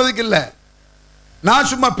கேட்டு போறதுக்கு இல்லை. நான்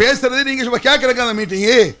சும்மா பேசுறது, நீங்க சும்மா கேட்கறதுக்கு அந்த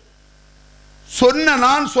மீட்டிங்கு. சொன்ன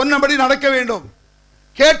நான் சொன்னபடி நடக்க வேண்டும்,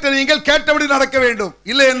 கேட்ட நீங்கள் கேட்டபடி நடக்க வேண்டும்.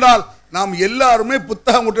 இல்லை என்றால் நாம் எல்லாருமே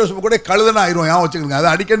புத்தகம் கூட கழுதன ஆயிரும். ஞாபகம் வச்சுக்கோங்க. அதை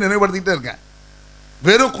அடிக்கடி நினைவுபடுத்திக்கிட்டே இருக்கேன்.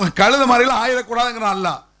 வெறும் கழுத மாதிரிலாம் ஆயிடக்கூடாதுங்கிறான்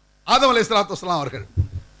அல்லாஹ். ஆதம் அலைஹிஸ்ஸலாத்து வஸ்ஸலாம் அவர்கள்.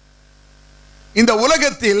 இந்த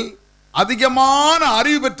உலகத்தில் அதிகமான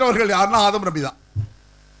அறிவு பெற்றவர்கள் யாருன்னா ஆதம் நபி தான்.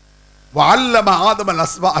 வஅல்லம ஆதமல்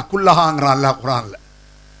அஸ்மா குல்லஹாங்கிறான் அல்லாஹ் குர்ஆன்ல.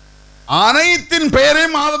 அனைத்தின்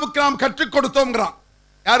பெயரையும் ஆதமுக்கு நாம் கற்றுக் கொடுத்தோம்ங்கிறான்.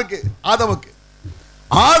 யாருக்கு? ஆதமுக்கு.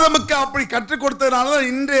 ஆதமுக்கு அப்படி கற்றுக் கொடுத்ததுனால தான்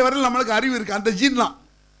இன்றைய வரையில் நம்மளுக்கு அறிவு இருக்கு. அந்த ஜீன் தான்.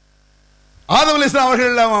 ஆதம் அலைஹிஸ்ஸலாம்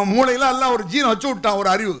அவர்கள் மூளையில் அல்லாஹ் ஒரு ஜீன் வச்சு விட்டான், ஒரு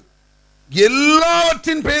அறிவு.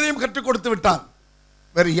 எல்லாவற்றின் பெயரையும் கற்றுக் கொடுத்து விட்டான்.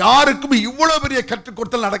 வேற யாருக்கும் இவ்வளவு பெரிய கற்றுக்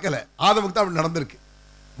கொடுத்தல் நடக்கல. ஆதமுக்கு தான் அப்படி நடந்திருக்கு.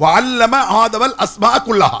 வஅல்லம ஆதமல் அஸ்மா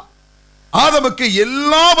குல்லஹா, ஆதமுக்கு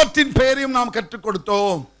எல்லாவற்றின் பெயரையும் நாம் கற்றுக்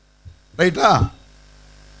கொடுத்தோம். ரைட்டா?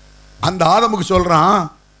 அந்த ஆதமுக்கு சொல்றான்,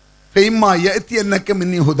 ஃபைம்மா யஅத்தியன்னக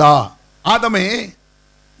மின்னி ஹுதா, ஆதமே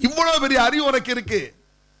இவ்வளவு பெரிய அறிவு உனக்கு இருக்கு,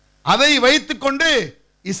 அதை வைத்துக்கொண்டு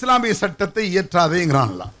இஸ்லாமிய சட்டத்தை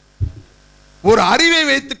இயற்றாதேங்கிறான்ல. ஒரு அறிவை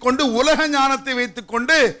வைத்துக்கொண்டு, உலக ஞானத்தை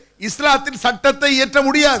வைத்துக்கொண்டு இஸ்லாத்தின் சட்டத்தை இயற்ற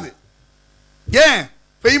முடியாது. ஏன்?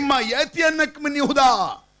 ஃபைம்மா யஅத்தியன்னக மின்னி ஹுதா,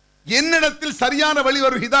 என்னிடத்தில் சரியான வழி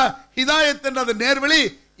வரும். ஹிதாயத் என்ற அந்த நேர்வழி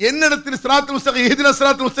என்னிடத்தில், சிராத்துல் முஸ்தகீம் இஹ்தினஸ்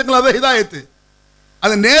சிராத்துல் முஸ்தகீம், அது ஹிதாயத்,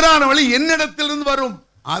 அது நேரான வழி என்னிடத்திலிருந்து வரும்,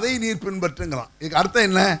 அதை நீர் பின்பற்றுங்கிறான். இதுக்கு அர்த்தம்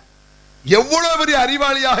என்ன? எவ்வளவு பெரிய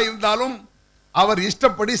அறிவாளியாக இருந்தாலும் அவர்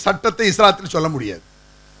இஷ்டப்படி சட்டத்தை இஸ்லாத்தில் சொல்ல முடியாது.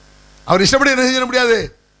 அவர் இஷ்டப்படி என்ன செய்ய முடியாது?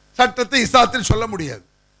 சட்டத்தை இஸ்லாத்தில் சொல்ல முடியாது.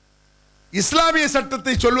 இஸ்லாமிய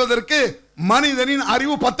சட்டத்தை சொல்வதற்கு மனிதனின்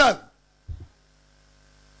அறிவு பத்தாது.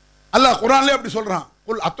 அல்லாஹ் குர்ஆன்ல அப்படி சொல்றான்,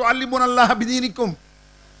 குல் அத்துஅல்லிமுன அல்லாஹ பிதீனிக்கும்,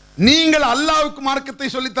 நீங்கள் அல்லாஹ்வுக்கு மார்க்கத்தை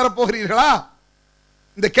சொல்லித் தர போகிறீர்களா?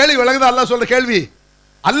 இந்த கேள்வி விளங்குதா? அல்லாஹ் சொல்ற கேள்வி,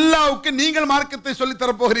 அல்லாஹ்வுக்கு நீங்கள் மார்க்கத்தை சொல்லித்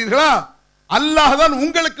தர போகிறீர்களா? அல்லாஹ் தான்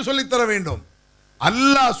உங்களுக்கு சொல்லித் தர வேண்டும்.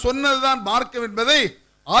 அல்லாஹ் சொன்னதுதான் மார்க்கம் என்பதை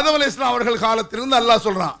ஆதம் அலைஹிஸ்ஸலாம் அவர்கள் காலத்திலிருந்து அல்லாஹ்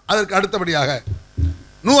சொல்றான். அதற்கு அடுத்தபடியாக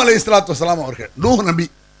நூஹ் அலைஹிஸ்ஸலாத்து வஸலாம் அவர்கள், நூஹ் நபி,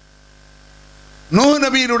 நூஹ்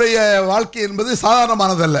நபியினுடைய வாழ்க்கை என்பது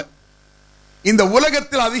சாதாரணமானதல்ல. இந்த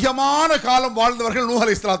உலகத்தில் அதிகமான காலம் வாழ்ந்தவர்கள் நூஹ்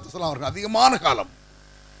அலைஹிஸ்ஸலாத்து வஸலாம் அவர்கள். அதிகமான காலம்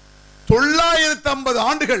 950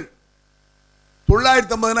 ஆண்டுகள்.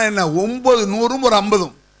 950 என்ன? 900 ஒரு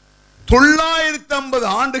 50, 950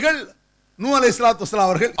 ஆண்டுகள் நூஹ் அலைஹிஸ்ஸலாத்து வஸலாம்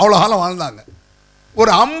அவர்கள் அவ்வளவு காலம் வாழ்ந்தாங்க.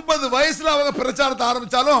 ஒரு 50 வயசுல அவங்க பிரச்சாரத்தை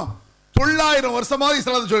ஆரம்பிச்சாலும் 900 வருஷமாக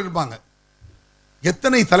இஸ்லாத்தை சொல்லியிருப்பாங்க.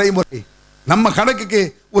 எத்தனை தலைமுறை? நம்ம கணக்குக்கு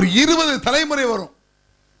ஒரு 20 தலைமுறை வரும்.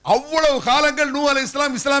 அவ்வளவு காலங்கள் நூஹ்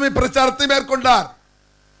அலைஹிஸ்ஸலாம் இஸ்லாமிய பிரச்சாரத்தை மேற்கொண்டார்.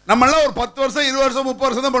 நம்ம எல்லாம் ஒரு 10 வருஷம் 20 வருஷம் 30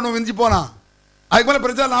 வருஷம் தான் பண்ணுவோம், மிஞ்சி போனா. அதுக்கு மேல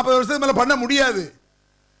பிரச்சாரம் 40 வருஷத்துக்கு மேல பண்ண முடியாது.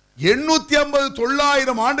 850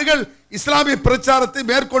 900 ஆண்டுகள் இஸ்லாமிய பிரச்சாரத்தை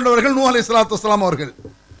மேற்கொண்டவர்கள் நூஹ் அலைஹிஸ்ஸலாத்து வஸலாம் அவர்கள்.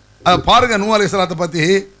 அதை பாருங்க, நூஹ் அலைஹிஸ்ஸலாத்தை பத்தி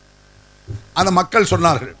அந்த மக்கள்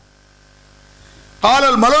சொன்னார்கள்,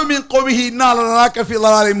 காலல் மலவு மின் கௌமிஹி இன்னா லனராக ஃபீ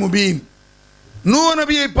ضلالٍ முபீன். நூஹ்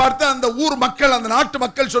நபியை பார்த்து அந்த ஊர் மக்கள், அந்த நாட்டு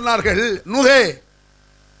மக்கள் சொன்னார்கள், நூஹே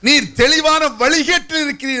நீர் தெளிவான வழிகேட்டில்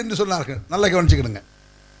இருக்கிறீர் என்று சொன்னார்கள். நல்லா கவனிச்சுக்கிடுங்க.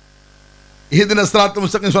 இஹ்தினஸ் சிராத்துல்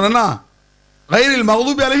முஸ்தகீம் சொன்னா கைரில்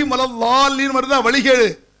மக்தூபி அலைஹிம் வலல்லாலின் வருதா, வழிகேடு,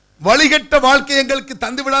 வழிகட்ட வாழ்க்கை எங்களுக்கு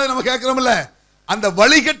தந்து விடாது நம்ம கேட்கிறோம்ல, அந்த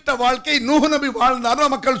வழிகட்ட வாழ்க்கை நூஹ் நபி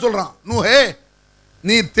வாழ்ந்தார் மக்கள் சொல்றான். நூஹே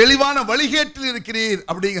நீ தெளிவான வழிகேட்டில் இருக்கிறீர்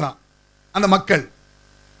அப்படிங்கிறான் அந்த மக்கள்.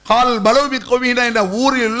 கால் பலோபி கோவினா என்ற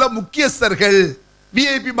ஊரில் உள்ள முக்கியஸ்தர்கள்,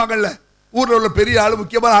 விஐபி மகள்ல, ஊரில் உள்ள பெரிய ஆளு,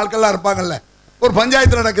 முக்கியமான ஆட்கள்லாம் இருப்பாங்கல்ல. ஒரு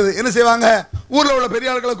பஞ்சாயத்து நடக்குது, என்ன செய்வாங்க? ஊரில் உள்ள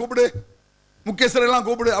பெரிய ஆட்களை கூப்பிடு, முக்கியஸ்தர்கள்லாம்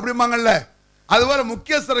கூப்பிடு அப்படிம்பாங்கல்ல. அதுவரை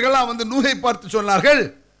முக்கியஸ்தர்கள்லாம் வந்து நூஹை பார்த்து சொன்னார்கள்,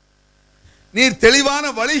 நீர் தெளிவான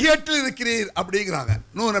வழிகேட்டில் இருக்கிறீர் அப்படிங்கிறாங்க.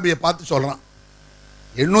 நூஹ் நபியை பார்த்து சொல்றான்.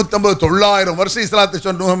 850 900 வருஷம் இஸ்லாத்தை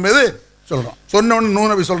சொன்ன மீது சொல்றான். சொன்னவன்னு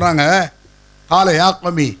நூஹ் நபி சொல்றாங்க, கால யா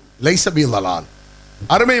கௌமி லைஸ பி ضلال,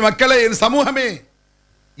 அருமை மக்களே, என் சமூகமே,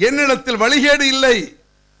 என்னிடத்தில் வழிகேடு இல்லை.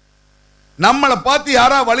 நம்மளை பார்த்து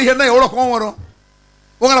யாரா வழிகேட்டா எவ்வளவு கோபம் வரும்?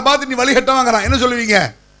 உங்களை பார்த்து நீ வழிகட்டவாங்கிறான், என்ன சொல்லுவீங்க?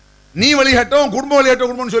 நீ வழிகட்டவும் குடும்ப வழிகட்ட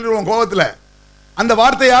குடும்பம்னு சொல்லிடுவோம் கோபத்தில். அந்த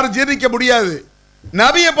வார்த்தை யாரும் ஜீர்ணிக்க முடியாது.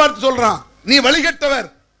 நபியை பார்த்து சொல்றான், நீ வழிகட்டவர்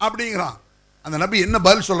அப்படிங்கிறான். அந்த நபி என்ன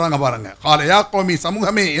பதில் சொல்றாங்க பாருங்க. கால யா கௌமி,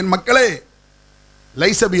 சமூகமே, என் மக்களே,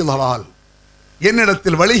 லைஸ பி ضلال,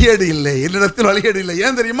 என்னிடத்தில் வழிகேடு இல்லை, என்னிடத்தில் வழிகேடு இல்லை.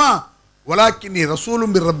 ஏன் தெரியுமா? வலாக்கின்னி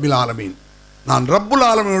ரசூலும் பிர் ரப்பில் ஆலமீன், நான் ரப்புல்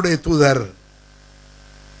ஆலமீனுடைய தூதர்.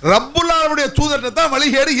 ரப்புல் ஆலமீனுடைய தூதர்கிட்ட தான்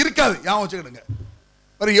வழிகேடு இருக்காது. ஞாபகம் வச்சுக்கிடுங்க.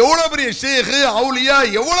 எவ்வளவு பெரிய ஷேக் அவுலியா,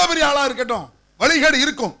 எவ்வளவு பெரிய ஆளா இருக்கட்டும், வழிகேடு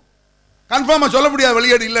இருக்கும். கன்ஃபார்மா சொல்ல முடியாது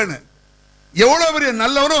வழிகேடு இல்லைன்னு. எவ்வளவு பெரிய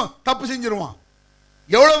நல்லவனும் தப்பு செஞ்சிருவான்,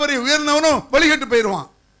 எவ்வளவு பெரிய உயர்ந்தவனும் வழிகட்டு போயிடுவான்.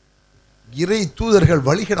 இறை தூதர்கள்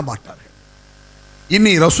வழிகிட மாட்டார்கள்.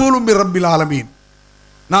 இன்னி ரசூலும் பிர் ரப்பில் ஆலமீன்,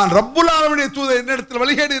 நான் ரப்புல் ஆலமீனுடைய தூதர், என்னிடத்தில்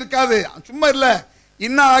வழிகேடு இருக்காது. சும்மா இல்ல,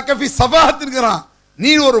 இன்னா அகஃபி சபாஹத்ங்கிறான்,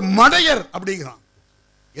 நீ ஒரு மடையர் அப்படிங்கிறான்.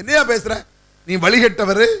 என்னையா பேசுற? நீ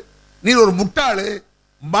வழிகட்டவர், நீ ஒரு முட்டாளு,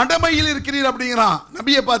 மடமையில் இருக்கிறீர் அப்படிங்கிறான்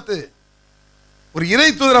நபியை பார்த்து. ஒரு இறை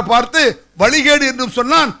தூதரை பார்த்து வழிகேடு என்றும்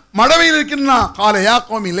சொன்னான், மடமையில் இருக்கின்றான். கால யா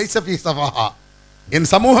கௌமி லைஸ ஃபீ ஸஃபஹா,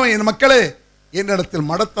 என் சமூகம், என் மக்களே, என்னிடத்தில்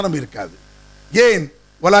மடத்தனம் இருக்காது. ஏன்?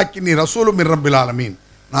 வலாக்கின்னி ரசூலும் மிர் ரப்பில் ஆலமீன்,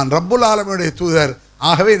 நான் ரப்புல் ஆலமீனுடைய தூதர்,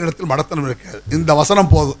 ஆகவே என்னிடத்தில் மடத்தனம் இருக்காது. இந்த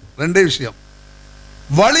வசனம் போதும். ரெண்டே விஷயம்,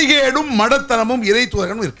 வழிகேடும் மடத்தனமும் இறை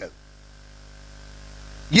தூதர்களும் இருக்காது.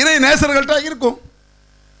 இறை நேசர்கள்ட்ட இருக்கும்.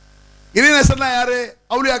 இறைநேசர்னா யாரு?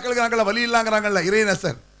 அவுலியாக்கள் வலி இல்லாங்கிறாங்கல்ல,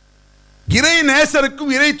 இறைநேசர். இறை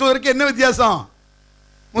நேசருக்கும் இறை தூதருக்கும் என்ன வித்தியாசம்?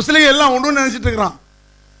 முஸ்லிம்கள் எல்லாம் ஒன்று நினைச்சிட்டு இருக்கிறான்.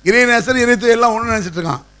 இறை நேசர் இறை தூதர் எல்லாம் ஒன்று நினைச்சிட்டு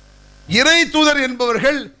இருக்கான். இறை தூதர்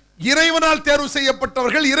என்பவர்கள் இறைவனால் தேர்வு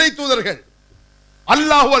செய்யப்பட்டவர்கள். இறை தூதர்கள்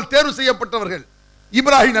அல்லாஹ்வால் தேர்வு செய்யப்பட்டவர்கள்.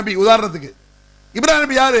 இப்ராஹிம் நபி உதாரணத்துக்கு, இப்ராஹிம்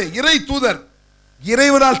நபி யாரு? இறை தூதர்,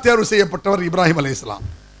 இறைவனால் தேர்வு செய்யப்பட்டவர் இப்ராஹிம் அலைஹிஸ்ஸலாம்.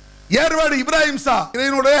 ஏர்வாடு இப்ராஹிம் சா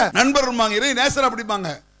இறைவனுடைய நண்பர், இறை நேசர் அப்படிம்பாங்க.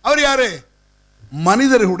 அவர் யாரு?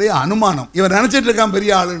 மனிதர்களுடைய அனுமானம். இவர் நினைச்சிட்டு இருக்கான்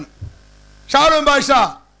பெரிய ஆளுன்னு. ஷாருல் பாஷா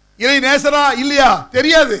இறை நேசரா இல்லையா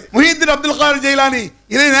தெரியாது. முஹித்தீன் அப்துல் காதர் ஜெயிலானி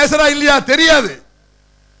இறை நேசரா இல்லையா தெரியாது.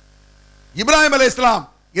 இப்ராஹிம் அலைஹிஸ்ஸலாம்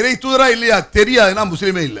இறை தூதரா இல்லையா தெரியாதுன்னா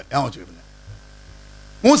முஸ்லிமே இல்லை. ஏன் வச்சுக்கிடுங்க.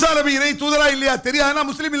 மூசா நபி இறை தூதரா இல்லையா தெரியாதுன்னா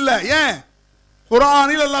முஸ்லிம் இல்லை. ஏன்?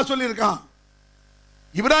 குர்ஆனில் அல்லாஹ் சொல்லியிருக்கான்.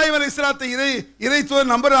 இப்ராஹிம் அலைஹிஸ்ஸலாத்தை இறை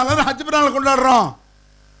தூதர் நம்புறாங்க, ஹஜ் பெருநாள் கொண்டாடுறோம்,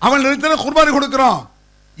 அவன் நிறுத்தின குர்பானி கொடுக்கிறோம்.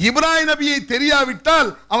 இப்ராஹிம் நபியை தெரியாவிட்டால்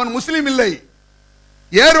அவன் முஸ்லிம் இல்லை.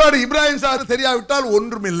 ஏர்வாடு இப்ராஹிம் சார் தெரியாவிட்டால்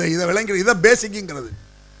ஒன்றும் இல்லை. இதை விளங்குறது, இதை பேசிக்கிறது,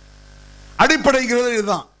 அடிப்படைங்கிறது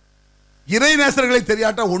இதுதான். இறை நேசர்களை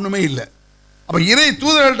தெரியாட்டா ஒண்ணுமே இல்லை. அப்ப இறை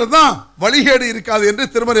தூதர்கள்ட்ட தான் வழிகேடு இருக்காது என்று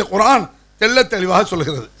திருமறை குர்ஆன் தெள்ள தெளிவாக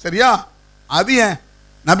சொல்கிறது. சரியா? அது ஏன்?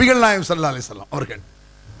 நபிகள் நாயகம் ஸல்லல்லாஹு அலைஹி வஸல்லம் அவர்கள்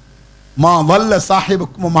மா வல்ல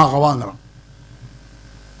சாஹிபுக்கும் வாங்குறோம்.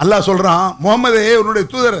 அல்லாஹ் சொல்றான், முகமதே என்னுடைய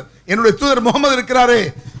தூதர் முகமது இருக்கிறாரே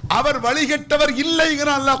அவர் வழிகட்டவர்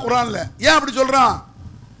இல்லைங்கிறான் அல்லாஹ் குர்ஆன்ல. ஏன் அப்படி சொல்றான்?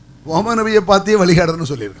 முகமது நபியை பார்த்தே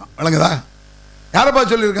வழிகாடுன்னு சொல்லியிருக்கான். விளங்குதா? யாரை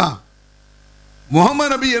பார்த்து சொல்லியிருக்கான்?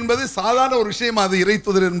 முகமது நபி என்பது சாதாரண ஒரு விஷயம். அது இறை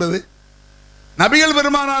தூதர் என்பது நபிகள்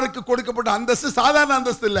பெருமானாருக்கு கொடுக்கப்பட்ட அந்தஸ்து சாதாரண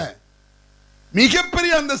அந்தஸ்து இல்ல,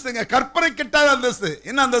 மிகப்பெரிய அந்தஸ்துங்க. கற்பனை கெட்டாத அந்தஸ்து.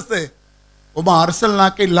 என்ன அந்தஸ்து? உமா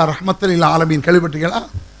அர்சல்நாக்க இல்லா ரஹ்மத்தல் லில் ஆலமீன். கேள்விப்பட்டீங்களா?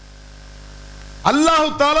 அல்லாஹ்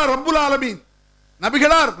தஆலா ரப்புல் ஆலமீன்,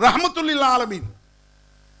 நபிகளார் ரஹ்மத்துல் லில் ஆலமீன்.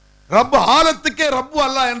 ரப் ஆலத்துக்கே ரப்பு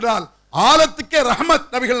அல்லாஹ் என்றால் ஆலத்துக்கே ரஹ்மத்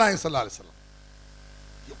நபிகள் நாயகம் ஸல்லல்லாஹு அலைஹி வஸல்லம்.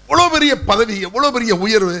 எவ்வளவு பெரிய பதவி, எவ்வளவு பெரிய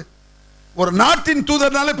உயர்வு. ஒரு நாட்டின்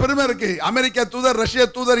தூதர்னாலே பெருமை இருக்கு. அமெரிக்கா தூதர், ரஷ்யா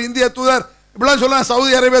தூதர், இந்திய தூதர் இப்படிலாம் சொல்றாங்க,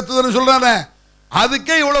 சவுதி அரேபியா தூதர் சொல்றானே,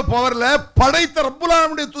 அதுக்கே இவ்வளவு பவர்ல படைத்த ரப்புல்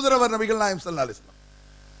ஆலமீனுடைய தூதர் அவர் நபிகள் நாயகம் ஸல்லல்லாஹு அலைஹி வஸல்லம்.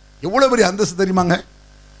 எவ்வளவு பெரிய அந்தஸ்து தெரியுமாங்க?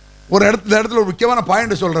 ஒரு இடத்துல ஒரு முக்கியமான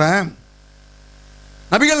பாயிண்ட் சொல்றேன்.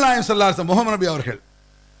 நபிகள் நாயகம் ஸல்லல்லாஹு அலைஹி வஸல்லம் முஹம்மது நபி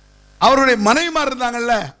அவருடைய மனைவிமார்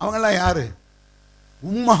இருந்தாங்கல்ல, அவங்க எல்லாம் யாரு?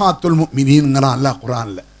 உம்மஹாத்துல் முஃமினீன்ங்கறான் அல்லாஹ்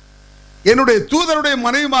குர்ஆன்ல. என்னுடைய தூதருடைய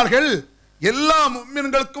மனைவிமார்கள் எல்லா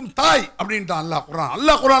முஃமின்களுக்கும் தாய் அப்படின்ட்டான் அல்லாஹ் குர்ஆன்.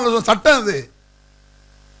 அல்லாஹ் குர்ஆன்ல சட்டம் அது.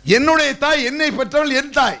 என்னுடைய தாய், என்னை பெற்றவள்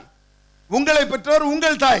என் தாய், உங்களை பெற்றவர்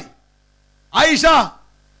உங்கள் தாய். ஆயிஷா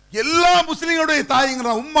எல்லா முஸ்லிம்களுடைய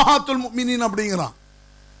தாய்ங்கிறான், உம்மஹாத்துல் முஃமினீன் அப்படிங்கிறான்.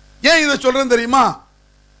 ஏன் இதை சொல்றேன் தெரியுமா?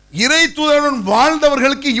 இறை தூதருடன்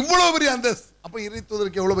வாழ்ந்தவர்களுக்கு இவ்வளவு பெரிய அந்தஸ்து. அப்ப இறை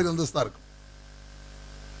தூதருக்கு எவ்வளவு பெரிய அந்தஸ்தா இருக்கும்.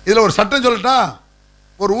 இதுல ஒரு சட்டம் சொல்லட்டா?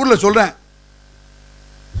 ஒரு ஊர்ல சொல்றேன்,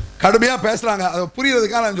 கடுமையா பேசுறாங்க, அதை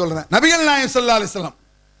புரியறதுக்காக நான் சொல்றேன். நபிகள் நாயகம் ஸல்லல்லாஹு அலைஹி வஸல்லம்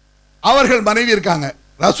அவர்கள் மனைவி இருக்காங்க.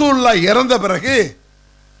 ரசூலுல்லாஹ் இறந்த பிறகு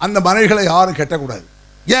அந்த மனைவிகளை யாரும் கட்டக்கூடாது.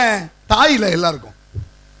 ஏன்? தாயில எல்லாருக்கும்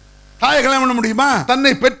தாயை கல்யாணம் பண்ண முடியுமா?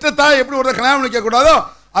 தன்னை பெற்ற தாய் எப்படி ஒரு கல்யாணம் பண்ணிக்க கூடாதோ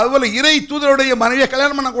அதுபோல இறை தூதருடைய மனைவியை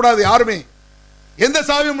கல்யாணம் பண்ணக்கூடாது யாருமே. எந்த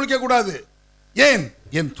சாவியும் முடிக்க கூடாது. ஏன்?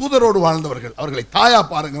 என் தூதரோடு வாழ்ந்தவர்கள், அவர்களை தாயா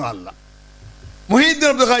பாருங்க. அல்லாஹ் முஹித்தீன்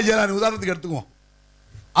அப்துல் காதர் ஜெயிலானி உதாரணத்துக்கு எடுத்துக்குவோம்.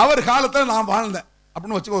 அவர் காலத்தில் நான் வாழ்ந்தேன்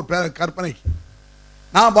அப்படின்னு வச்சுக்க ஒரு கற்பனைக்கு.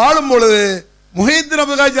 நான் வாழும் பொழுது முஹித்தீன்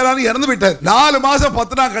அப்துல் காதர் ஜெயிலானி இறந்து போயிட்டார். 4 மாசம்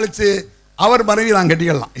 10 நாள் கழிச்சு அவர் மனைவி நான்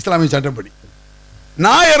கட்டிக்கலாம் இஸ்லாமிய சட்டப்படி.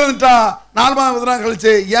 நான் இறந்துட்டா 4 மாதம் 10 நாள்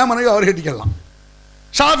கழிச்சு என் மனைவி அவர் கட்டிக்கலாம்.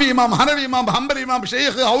 ஷாஃபி இமாம், ஹனவி இமாம், ஹம்பலி இமாம்,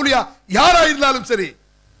 ஷேக், அவுலியா யாரா இருந்தாலும் சரி,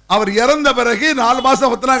 அவர் இறந்த பிறகு 4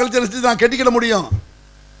 மாசம் 10 நாள் கழிச்சு நான் கட்டிக்கிட முடியும்.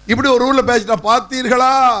 இப்படி ஒரு ஊர்ல பேசிட்டா,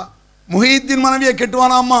 பார்த்தீர்களா முஹித்தீன் மனைவியை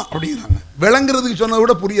கெட்டுவானாமா அப்படிங்கிறாங்க. விளங்குறதுக்கு சொன்னதை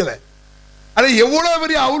விட புரியல. அது எவ்வளவு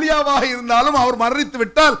பெரிய அவுலியாவாக இருந்தாலும் அவர் மரணித்து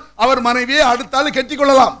விட்டால் அவர் மனைவியை அடுத்தாலும்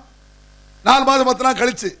கட்டிக்கொள்ளலாம் 4 மாதம் 10 நாள்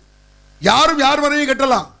கழிச்சு. யாரும் யார் மனைவியை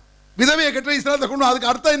கட்டலாம். விதவையை கட்ட இஸ்லாத்தை கொண்டு அதுக்கு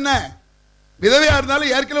அர்த்தம் என்ன? விதவையா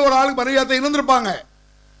இருந்தாலும் ஏற்கனவே ஒரு ஆளுக்கு மனைவியாத்தை இருந்திருப்பாங்க.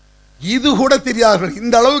 இது கூட தெரியாதவர்கள்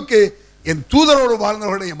இந்த அளவுக்கு என் தூதரோடு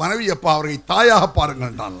வாழ்ந்தவர்களுடைய மனைவி அப்பா அவரை தாயாக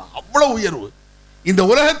பாருங்கள். அவ்வளவு உயர்வு. இந்த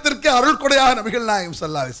உலகத்திற்கு அருள் கொடையாக நபிகள் நாயகம்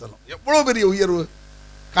ஸல்லல்லாஹு அலைஹி வஸல்லம். எவ்வளவு பெரிய உயர்வு.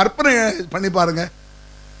 கற்பனை பண்ணி பாருங்க.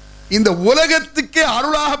 இந்த உலகத்துக்கு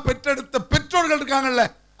அருளாக பெற்றெடுத்த பெற்றோர்கள் இருக்காங்கல்ல,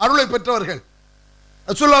 அருளை பெற்றவர்கள்,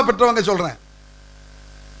 ரசூலுல்லாஹ் பெற்றவங்க சொல்றேன்.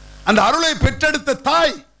 அந்த அருளை பெற்றெடுத்த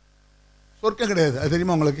தாய் சொர்க்கம் கிடையாது. அது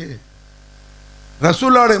தெரியுமா உங்களுக்கு?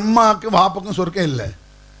 ரசூலுல்லாஹ்வுடைய அம்மாவுக்கும் வாப்புக்கும் சொர்க்கம் இல்லை.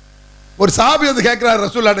 ஒரு சஹாபி வந்து கேட்கிறார்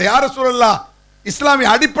ரசூலுல்லாஹ், யார் ரசூலல்லாஹ், இஸ்லாமிய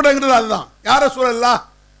அடிப்படைங்கிறது அதுதான், யார் ரசூலல்லாஹ்,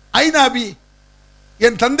 ஐநாபி,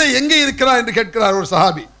 என் தந்தை எங்கே இருக்கிறார் என்று கேட்கிறார் ஒரு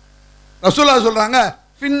சஹாபி. ரசூலுல்லாஹ் சொல்றாங்க,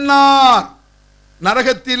 பின்னார்,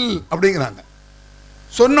 நரகத்தில் அப்படிங்கிறாங்க.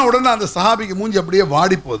 சொன்ன உடனே அந்த சஹாபிக்கு மூஞ்சி அப்படியே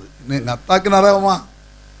வாடி போகுது. எங்க அத்தாக்கு நரகமா?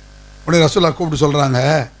 உடனே ரசூலுல்லாஹ் கூப்பிட்டு சொல்றாங்க,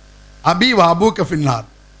 அபி வ அபூக பின்னார்,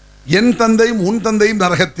 என் தந்தையும் உன் தந்தையும்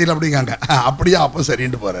நரகத்தில் அப்படிங்காங்க. அப்படியே அப்போ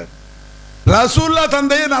சரின்னு போறாரு. ரசூலுல்லாஹ்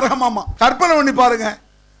தந்தையே நரகமாமா. கற்பனை பண்ணி பாருங்க.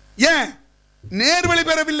 ஏன்? நேர்வழி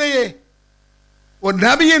பெறவில்லையே. ஒரு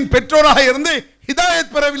நபியின் பெற்றோராக இருந்து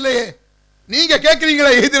ஹிதாயத் பெறவில்லையே. நீங்க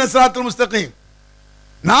கேட்கிறீங்களே இஹ்தின ஸிராத்தல் முஸ்தகீம்,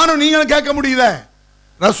 நானும் நீங்களும் கேட்க முடியல.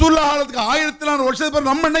 ரசூலுல்லாஹ் காலத்துக்கு 1400 வருஷத்துக்கு பிறகு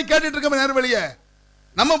நம்ம என்ன கேட்டுட்டு இருக்கோம் நேர்வழியை?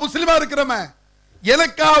 நம்ம முஸ்லிமா இருக்கிறோமே.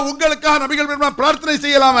 எனக்காக உங்களுக்காக நபிகள் பெருமான் பிரார்த்தனை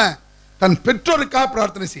செய்யலாமே, தன் பெற்றோருக்காக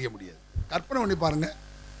பிரார்த்தனை செய்ய முடியாது. கற்பனை பண்ணி பாருங்க.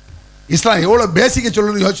 இஸ்லாம் எவ்வளவு பேசிக்க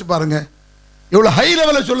சொல்லுன்னு யோசிச்சு பாருங்க, எவ்வளவு ஹை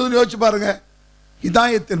லெவலில் சொல்லுதுன்னு யோசிச்சு பாருங்க.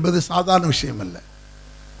 ஹிதாயத் என்பது சாதாரண விஷயம் அல்ல.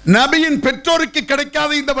 நபியின் பெற்றோருக்கு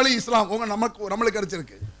கிடைக்காத இந்த வழி இஸ்லாம் நம்மளுக்கு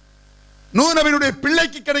கிடைச்சிருக்கு. நூ நபியினுடைய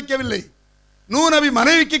பிள்ளைக்கு கிடைக்கவில்லை, நூ நபி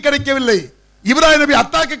மனைவிக்கு கிடைக்கவில்லை, இப்ராஹிம் நபி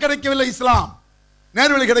அத்தாக்கு கிடைக்கவில்லை. இஸ்லாம்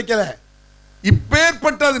நேர்வழி கிடைக்கல.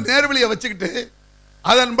 இப்பேற்பட்ட அது நேர்வழியை வச்சுக்கிட்டு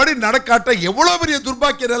அதன்படி நடக்காட்ட எவ்வளவு பெரிய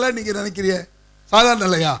துர்பாக்கிய நிலை நீங்க நினைக்கிறீங்க? சாதாரண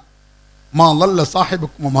நிலையா? மா வல்ல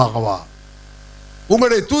சாஹிபுக்குமாகவா,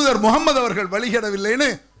 உங்களுடைய தூதர் முகமது அவர்கள் வழிகடவில்லைன்னு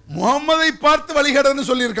முகமதை பார்த்து வழிகடன்னு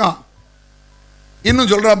சொல்லியிருக்கான். இன்னும்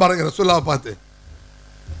சொல்றான் பாருங்க ரசூலுல்லாஹ் பார்த்து,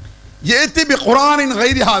 ஏத்தி பி குர்ஆனின்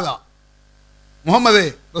கைரி ஹாதா. முகமதே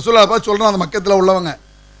ரசூலுல்லாஹ் பார்த்து சொல்றான், அந்த மக்கத்துல உள்ளவங்க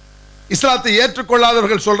இஸ்லாத்தை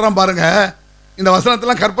ஏற்றுக்கொள்ளாதவர்கள் சொல்றான் பாருங்க, இந்த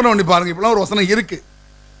வசனத்தெல்லாம் கற்பனை பண்ணி பாருங்க. இப்பெல்லாம் ஒரு வசனம் இருக்கு,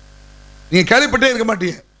 நீங்க கேள்விப்பட்டே இருக்க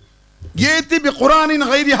மாட்டீங்க. ஏத்தி பி குர்ஆனின்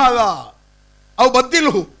கைரி ஹாதா அவ்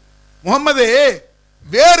பத்தில்ஹு, முகமதே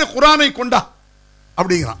வேறு குர்ஆனை கொண்டா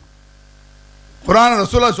அப்படிங்கிறான். குர்ஆன்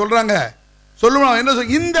ரசூலுல்லாஹ் சொல்றாங்க, சொல்லுவான் என்ன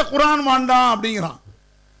இந்த குர்ஆன் வேண்டாம் அப்படிங்கிறான்.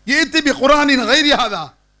 ஏத்தி பி குர்ஆனின் கைரி ஹாதா,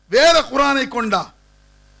 வேற குர்ஆனை கொண்டா.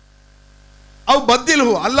 அவ்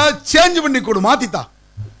பத்தில்ஹு, அல்லாஹ் சேஞ்ச் பண்ணி கொடு, மாத்தித்தா.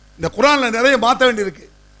 இந்த குர்ஆன்ல நிறைய மாற்ற வேண்டியிருக்கு.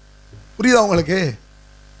 புரியுதா உங்களுக்கு?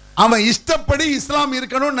 அவன் இஷ்டப்படி இஸ்லாம்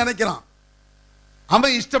இருக்கணும்னு நினைக்கிறான்,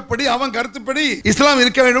 அவன் இஷ்டப்படி அவன் கருத்துப்படி இஸ்லாம்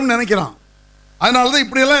இருக்க வேண்டும் நினைக்கிறான். அதனாலதான்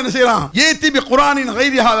இப்படி எல்லாம் என்ன செய்யறான்? ஏத்தி பி குர்ஆனின்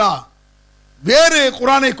கைரி ஹாதா, வேறு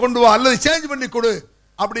குர்ஆனை கொண்டு வா அல்லது சேஞ்ச் பண்ணி கொடு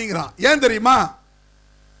அப்படிங்கிறான். ஏன் தெரியுமா?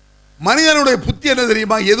 மனிதனுடைய புத்தி என்ன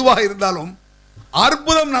தெரியுமா? எதுவாக இருந்தாலும்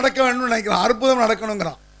அற்புதம் நடக்க வேண்டும் நினைக்கிறான், அற்புதம்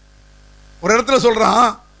நடக்கணுங்கிறான். ஒரு இடத்துல சொல்றான்,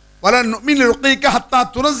 வல நுமின் ருக்கைக ஹத்தா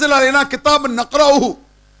துனஸில அலைனா கிதாபன் நக்ரஹு.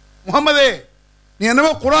 முஹம்மதே நீ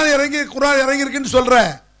என்னவோ குர்ஆன் இறங்கி இருக்குன்னு சொல்ற,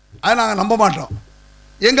 அதை நாங்கள் நம்ப மாட்டோம்.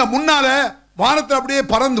 எங்க முன்னால வானத்தில் அப்படியே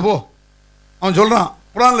பறந்து போ. அவன் சொல்றான்,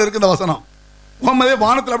 குர்ஆன்ல இருக்கு இந்த வசனம், முஹம்மதே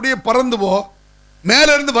வானத்தில் அப்படியே பறந்து போ, மேல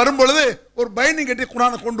இருந்து வரும் பொழுது ஒரு பைண்டிங் கட்டி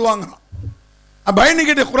குர்ஆனை கொண்டு வாங்குறான். பைண்டிங்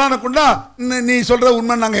கட்டி குர்ஆனை கொண்டா நீ சொல்ற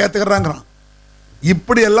உண்மை நாங்கள் ஏத்துக்கிறாங்கிறான்.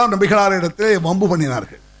 இப்படி எல்லாம் நபிகளார் இடத்துல வம்பு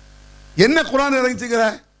பண்ணினார்கள். என்ன குர்ஆன் இறங்கிச்சுக்கிற?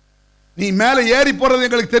 நீ மேலே ஏறி போறது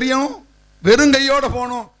எங்களுக்கு தெரியும், வெறும் கையோட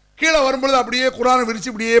போகணும், கீழே வரும்பொழுது அப்படியே குர்ஆனை விரிச்சு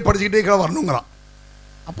இப்படியே படிச்சுக்கிட்டே கீழே வரணுங்கிறான்.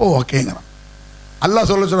 அப்போ ஓகேங்கிறான். அல்லாஹ்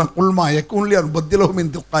சொல்றான், குல்மா யகுன்லி அன் பத்திலஹு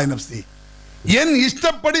மின் துக்காய் நஃப்ஸி, என்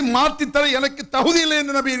இஷ்டப்படி மாற்றி தர எனக்கு தகுதி இல்லை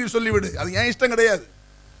என்று நபி நீ சொல்லிவிடு. அது என் இஷ்டம் கிடையாது.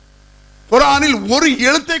 குர்ஆனில் ஒரு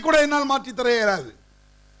எழுத்தை கூட என்னால் மாற்றி தர இயலாது.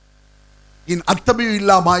 இன் அத்தபி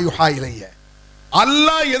இல்லா மா யுஹா இலைய,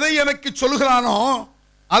 அல்லாஹ் எதை எனக்கு சொல்கிறானோ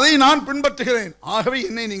அதை நான் பின்பற்றுகிறேன், ஆகவே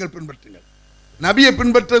என்னை நீங்கள் பின்பற்றுங்கள். நபியை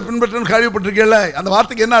பின்பற்ற கேள்விப்பட்டிருக்கீங்கள? அந்த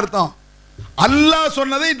வார்த்தைக்கு என்ன அர்த்தம்? அல்லாஹ்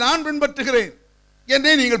சொன்னதை நான் பின்பற்றுகிறேன்,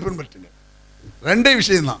 என்னை நீங்கள் பின்பற்றுங்கள். ரெண்டே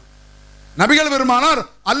விஷயம்தான். நபிகள் பெருமானார்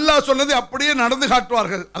அல்லாஹ் சொன்னதை அப்படியே நடந்து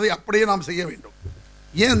காட்டுவார்கள், அதை அப்படியே நாம் செய்ய வேண்டும்.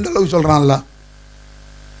 ஏன் இந்த அளவு சொல்றான் அல்லாஹ்?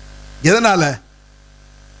 எதனால?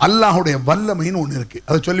 அல்லாஹுடைய வல்லமைன்னு ஒன்று இருக்கு,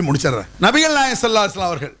 அதை சொல்லி முடிச்சிடுறேன். நபிகள் நாயகம் ஸல்லல்லாஹு அலைஹி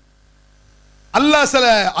வஸல்லம் அவர்கள் அல்லாஹ் சில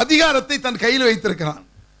அதிகாரத்தை தன் கையில் வைத்திருக்கிறான்.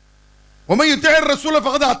 உமை யுத்தீர் ரசூல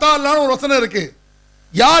ஃபகத் அத்தா அல்லாஹ்னு ஒரு வசனம் இருக்கு.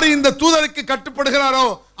 யார் இந்த தூதருக்கு கட்டுப்படுகிறாரோ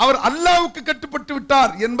அவர் அல்லாஹ்வுக்கு கட்டுப்பட்டு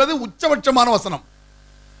விட்டார் என்பது உச்சபட்சமான வசனம்.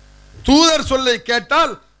 தூதர் சொல்லை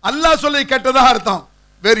கேட்டால் அல்லாஹ் சொல்லை கேட்டதாக அர்த்தம்.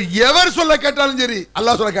 வேறு எவர் சொல்ல கேட்டாலும் சரி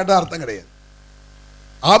அல்லாஹ் சொல்ல கேட்டதா அர்த்தம் கிடையாது.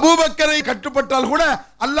 அபூபக்கரை கட்டுப்பட்டால் கூட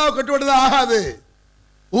அல்லாஹ் கட்டுப்பட்டது ஆகாது,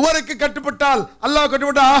 உமருக்கு கட்டுப்பட்டால் அல்லாஹ்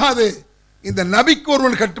கட்டுப்பட்ட ஆகாது. இந்த நபிக்கு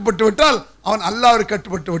ஒருவன் கட்டுப்பட்டு விட்டால் அவன் அல்லாஹ்வுக்கு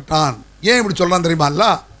கட்டுப்பட்டு விட்டான். ஏன் இப்படி சொல்றான் தெரியுமா?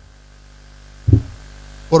 அல்லாஹ்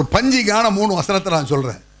ஒரு பஞ்சிகான 3 வசனத்தை நான்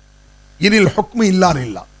சொல்றேன். இனில் ஹுக்மு இல்லா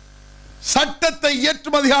இல்லா, சட்டத்தை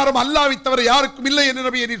இயற்றும் அதிகாரம் அல்லாஹ்வை தவிர யாருக்கும் இல்லை என்று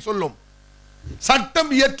நபி நீர் சொல்லும்.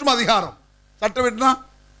 சட்டம் இயற்றும் அதிகாரம். சட்டம் என்ன?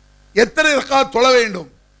 எத்தனை ரக்காத் தொழ வேண்டும்,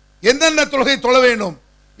 என்னென்ன தொழுகை தொழ வேண்டும்,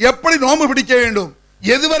 எப்படி நோன்பு பிடிக்க வேண்டும்,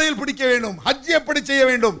 எதுவரையில் பிடிக்க வேண்டும், ஹஜ் எப்படி செய்ய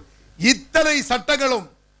வேண்டும், இத்தனை சட்டங்களும்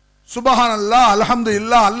சுபஹானல்லாஹ்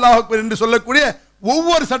அல்ஹம்துலில்லாஹ் அல்லாஹ் அக்பர் என்று சொல்லக்கூடிய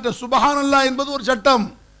ஒவ்வொரு சட்டம். சுபஹானல்லாஹ் என்பது ஒரு சட்டம்,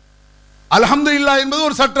 அல்ஹம்துலில்லாஹ் என்பது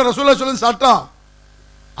ஒரு சட்டம், ரசூலுல்லாஹ் சொல்லும் சட்டம்.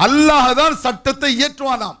 அல்லாஹ் தான் சட்டத்தை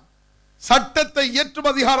இயற்றுவானாம். சட்டத்தை இயற்றும்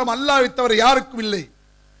அதிகாரம் அல்லாஹ்வை தவிர யாருக்கும் இல்லை.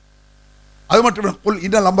 அது மட்டும்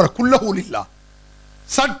இன்ன நம்பர குல்லஹூல் இல்லா,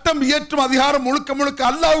 சட்டம் இயற்றும் அதிகாரம் முழுக்க முழுக்க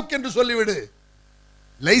அல்லாஹ்வுக்கு என்று சொல்லிவிடு.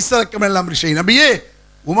 லைஸலக்கம் எல்லாம் ரிஷை, நபியே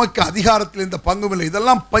உமக்கு அதிகாரத்தில் இந்த பங்கும் இல்லை.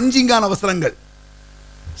 இதெல்லாம் பஞ்சிங்கான அவசரங்கள்.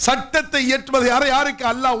 சட்டத்தை இயற்றுவது யாருக்கு?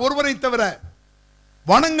 அல்லாஹ் ஒருவரை தவிர.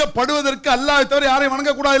 வணங்கப்படுவதற்கு அல்லாஹ்வை தவிர யாரையும்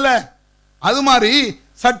வணங்கக்கூடாது இல்ல. அது மாதிரி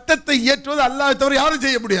சட்டத்தை இயற்றுவது அல்லாஹ்வை தவிர யாரும்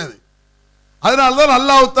செய்ய முடியாது. அதனால்தான்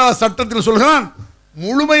அல்லாஹ் தஆலா சட்டத்தில் சொல்கிறான்,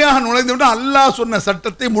 முழுமையாக நுழைந்து விட அல்லாஹ் சொன்ன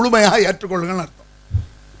சட்டத்தை முழுமையாக ஏற்றுக்கொள்ளுங்கள் அர்த்தம்.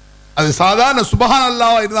 அது சாதாரண சுபஹான்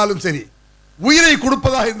அல்லாஹ் இருந்தாலும் சரி, உயிரை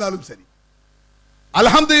கொடுப்பதாக இருந்தாலும் சரி,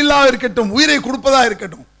 அல்ஹம்துலில்லாஹ் இருக்கட்டும், உயிரை கொடுப்பதாக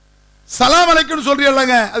இருக்கட்டும், சலாம் அலைக்கும்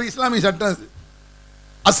சொல்றீங்க, அது இஸ்லாமிய சட்டம். அது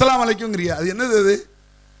அஸ்ஸலாமு அலைக்கும்ங்கறியா, அது என்னது? அது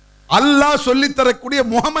அல்லாஹ் சொல்லித் தரக்கூடிய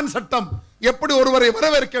முஹம்மது சட்டம். எப்படி ஒருவரை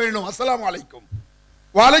வரவேற்க வேண்டும்? அஸ்ஸலாமு அலைக்கும்,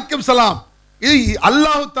 வலைக்கும் சலாம். இது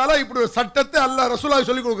அல்லாஹ் தஆலா இப்படி ஒரு சட்டத்தை அல்லாஹ் ரசூலுல்லாஹ்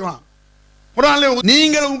சொல்லி கொடுக்கிறான். குர்ஆன்ல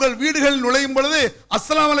நீங்கள் உங்கள் வீடுகளில் நுழையும் பொழுது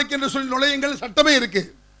அஸ்ஸலாமு அலைக்கும் என்று சொல்லி நுழையுங்கள் சட்டமே இருக்கு.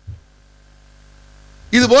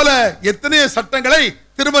 இது போல எத்தனையோ சட்டங்களை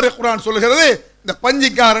திருமறை குர்ஆன் சொல்கிறது. இந்த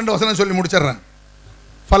பஞ்சிக்கா 2 வசனம் சொல்லி முடிச்சிடுறேன்.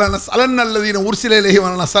 ஃபலனஸ்அலன் அல்லதீன உர்சில இலைஹி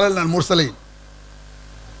வலனஸ்அலன் முர்சலீன்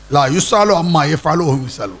லா யுஸ்அலு அம்மா யஃஅலு வஹும்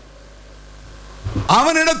யுஸ்அலு.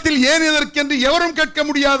 அவனிடத்தில் ஏன் எதற்கென்று எவரும் கேட்க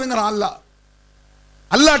முடியாதுங்கறான் அல்லாஹ்.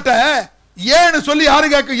 அல்லாஹ்ட்ட ஏன்னு சொல்லி யாரு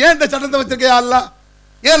கேட்க? ஏன் இந்த சட்டத்தை வச்சிருக்கே அல்லாஹ்?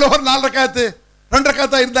 ஏன் லோஹர் 4 ரக்காத்து 2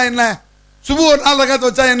 ரக்காத்தா இருந்தா என்ன, சுபு 4 ரக்காத்து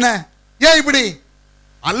வச்சா என்ன? ஏன் இப்படி?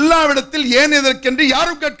 அல்லாஹ்விடத்தில் ஏன் எதற்கென்று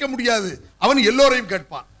யாரும் கேட்க முடியாது. அவன் எல்லோரையும்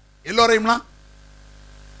கேட்பான். எல்லோரையும்னா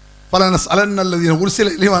ஃபலனஸ்அலன் அல்லதீன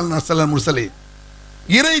உர்சில இலைஹி வலனஸ்அலன் முர்சலீன்.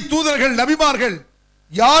 இறை தூதர்கள் நபிமார்கள்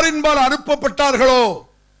யாரின்பால் அனுப்பப்பட்டார்களோ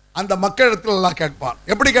அந்த மக்களிடத்தில் அல்லாஹ் கேட்பான்.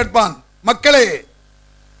 எப்படி கேட்பான்? மக்களே,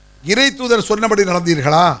 இறை தூதர் சொன்னபடி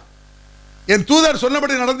நடந்தீர்களா? என் தூதர்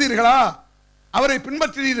சொன்னபடி நடந்தீர்களா? அவரை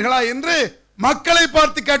பின்பற்றினீர்களா என்று மக்களை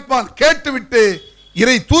பார்த்து கேட்பான். கேட்டுவிட்டு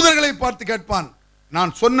இறை தூதர்களை பார்த்து கேட்பான்,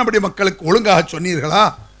 நான் சொன்னபடி மக்களுக்கு ஒழுங்காக சொன்னீர்களா?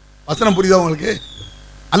 வசனம் புரியுதா உங்களுக்கு?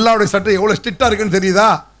 அல்லாஹ்வுடைய சட்டம் எவ்வளவு ஸ்ட்ரிக்டா இருக்குன்னு தெரியுதா?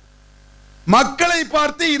 மக்களை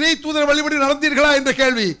பார்த்து இறை தூதர் வழிபடி நடந்தீர்களா என்ற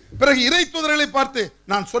கேள்வி. பிறகு இறை தூதர்களை பார்த்து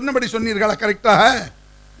நான் சொன்னபடி சொன்னீர்களா கரெக்டாக,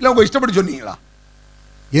 இல்லை உங்க இஷ்டப்படி சொன்னீங்களா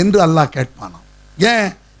என்று அல்லாஹ் கேட்பானாம். ஏன்?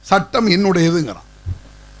 சட்டம் என்னுடையதுங்கிறான்.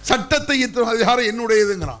 சட்டத்தை அதிகாரம்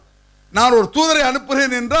என்னுடையதுங்கிறான். நான் ஒரு தூதரை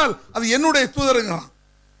அனுப்புகிறேன் என்றால் அது என்னுடைய தூதருங்கிறான்.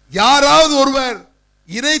 யாராவது ஒருவர்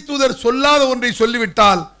இறை தூதர் சொல்லாத ஒன்றை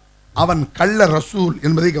சொல்லிவிட்டால் அவன் கள்ள ரசூல்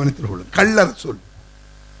என்பதை கவனித்துக் கொள்ளும். கள்ள ரசூல்.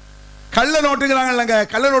 கள்ள நோட்டுங்கிறாங்க இல்லைங்க.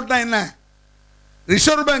 கள்ள நோட்டுனா என்ன?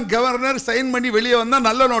 ரிசர்வ் பேங்க் கவர்னர் சைன் பண்ணி வெளியே வந்தா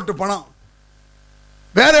நல்ல நோட்டு பணம்.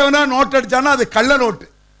 வேற எவனா நோட் அடிச்சானா அது கள்ள நோட்டு.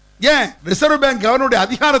 ஏன்? ரிசர்வ் பேங்க் கவர்னருடைய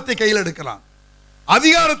அதிகாரத்தை கையில் எடுக்கிறான்.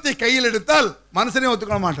 அதிகாரத்தை கையில் எடுத்தால் மனுஷனே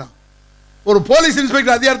ஒத்துக்க மாட்டான். ஒரு போலீஸ்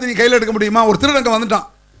இன்ஸ்பெக்டர் அதிகாரத்தை நீ கையில் எடுக்க முடியுமா? ஒரு திருடங்க வந்துட்டான்,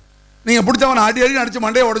 நீங்க பிடிச்சவனை அடி அடி அடிச்சு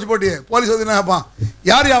மண்டையை உடச்சு போட்டியே, போலீஸ் வந்து என்ன கேட்பான்?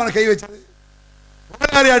 யார் அவனை கை வச்சது?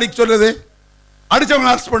 யாரையும் அடிக்க சொல்றது?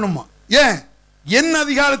 அடிச்சவங்களை அரெஸ்ட் பண்ணுமா? ஏன்? என்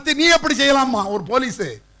அதிகாரத்தை நீ எப்படி செய்யலாமா?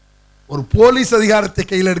 ஒரு போலீஸ் அதிகாரத்தை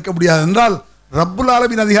கையில் எடுக்க முடியாது என்றால் ரப்புல்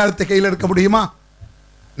ஆலமீன் அதிகாரத்தை கையில் எடுக்க முடியுமா?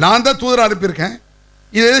 நான் தான் தூதர் அனுப்பியிருக்கேன்,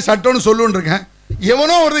 இது சட்டம்னு சொல்லுன்னு இருக்கேன்.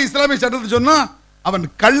 எவனோ ஒரு இஸ்லாமிய சட்டத்தை சொன்னா அவன்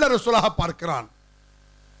கள்ள ரசூலாக பார்க்கிறான்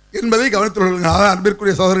என்பதை கவனித்துக் கொள்ளுங்கள்.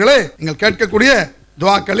 அன்பிற்குரிய சகோதரர்களே, நீங்கள் கேட்கக்கூடிய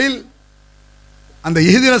துஆக்களில் அந்த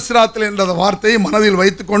இஹ்தின ஸிராத்தல் என்ற வார்த்தையை மனதில்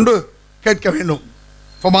வைத்துக் கொண்டு கேட்க வேண்டும்.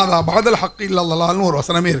 ஃபமாதா பஅதல் ஹக் இல்லல்லாஹ்னு ஒரு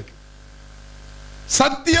வசனமே இருக்கு.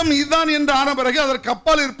 சத்தியம் இதுதான் என்று ஆன பிறகு அதற்கு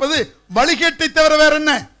அப்பால் இருப்பது வழிகேட்டை தவிர வேற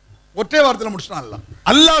என்ன? ஒற்றை வார்த்தையில் முடிச்சிட்டான்.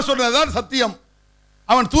 அல்லாஹ் சொன்னதுதான் சத்தியம்,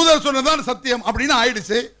 அவன் தூதர் சொன்னதுதான் சத்தியம் அப்படின்னு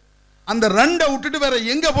ஆயிடுச்சு. அந்த 2 விட்டுட்டு வேற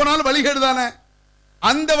எங்க போனாலும் வழிகேடு தானே.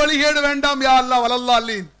 அந்த வழிகேடு வேண்டாம் யா அல்லாஹ்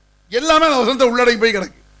வலல்லாஹ்லீன். எல்லாமே அந்த வசனத்தை உள்ளடங்கி போய்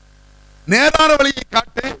கிடக்கு. நேரான வழியை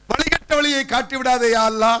காட்டு, வழிகட்ட வழியை காட்டி விடாதே யா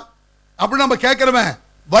அல்லாஹ் அப்படின்னு நம்ம கேட்கிறோமே.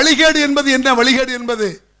 வழிகேடு என்பது என்ன? வழிகேடு என்பது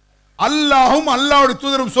அல்லாஹும் அல்லாஹ்வுடைய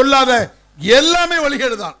தூதரும் சொல்லாத எல்லாமே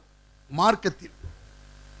வழிகேடு தான். மார்க்கத்தில்,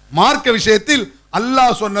 மார்க்க விஷயத்தில்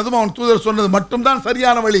அல்லாஹ் சொன்னதும் அவன் தூதர் சொன்னது மட்டும்தான்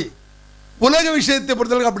சரியான வழி. உலக விஷயத்தை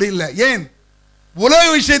பொறுத்தவரைக்கும் அப்படி இல்லை. ஏன்? உலக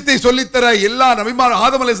விஷயத்தை சொல்லித்தர எல்லா நபிமார்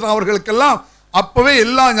ஆதம் அலைஹிஸ்ஸலாம் அவர்களுக்கெல்லாம் அப்பவே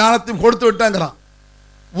எல்லா ஞானத்தையும் கொடுத்து விட்டாங்கிறான்.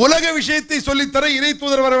 உலக விஷயத்தை சொல்லித்தர இறை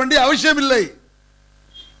தூதர் வர வேண்டிய அவசியம் இல்லை.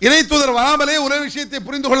 இறை தூதர் வராமலே உலக விஷயத்தை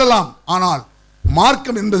புரிந்து கொள்ளலாம். ஆனால்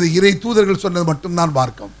மார்க்கம் என்பது இறை தூதர்கள் சொன்னது மட்டும்தான்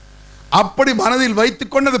மார்க்கம். அப்படி மனதில்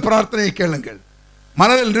வைத்துக் கொண்டது பிரார்த்தனையை கேளுங்கள்.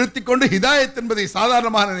 மனதில் நிறுத்திக் கொண்டு ஹிதாயத் என்பதை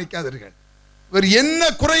சாதாரணமாக நினைக்காதீர்கள். வேறு என்ன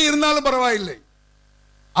குறை இருந்தாலும் பரவாயில்லை.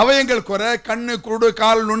 அவயங்கள் குறை, கண்ணு குருடு,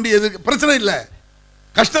 கால் நொண்டி, எது பிரச்சனை இல்லை,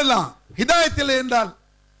 கஷ்டம் தான். ஹிதாயத் இல்லை என்றால்,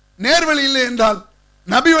 நேர்வழி இல்லை என்றால்,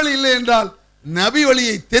 நபி வழி இல்லை என்றால், நபி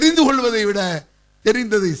வழியை தெரிந்து கொள்வதை விட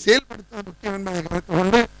தெரிந்ததை செயல்படுத்த முக்கியம் என்பதை கருத்து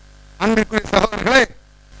கொண்டு அன்பிற்குரிய சகோதரர்களே,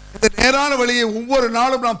 இந்த நேரான வழியை ஒவ்வொரு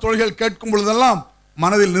நாளும் நாம் தொழில்கள் கேட்கும் பொழுதெல்லாம்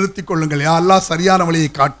மனதில் நிறுத்திக் கொள்ளுங்கள். யா அல்லாஹ் சரியான வழியை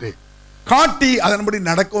காட்டி அதன்படி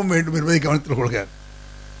நடக்கவும் வேண்டும் என்பதை கவனத்தில் கொள்கிறார்.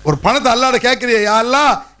 ஒரு பணத்தை அல்லாட கேட்கிறிய, யா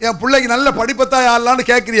அல்லாஹ் என் பிள்ளைக்கு நல்ல படிப்பத்தா யா அல்லான்னு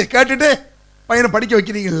கேட்கிறிய, கேட்டுட்டு பையனை படிக்க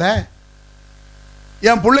வைக்கிறீங்கல்ல.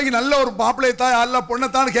 என் பிள்ளைக்கு நல்ல ஒரு மாப்பிள்ளையத்தா யா அல்லாஹ்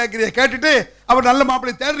பொண்ணத்தான்னு கேட்கிறிய, கேட்டுட்டு அவர் நல்ல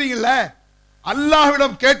மாப்பிள்ளை தேடுறீங்கல்ல.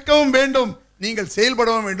 அல்லாஹ்விடம் கேட்கவும் வேண்டும், நீங்கள்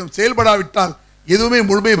செயல்படவும் வேண்டும். செயல்படாவிட்டால் எதுவுமே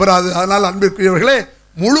முழுமை பெறாது. அதனால் அன்பிற்குரியவர்களே,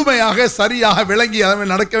 முழுமையாக சரியாக விளங்கி அதனை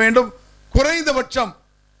நடக்க வேண்டும். குறைந்தபட்சம்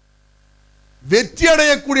வெற்றி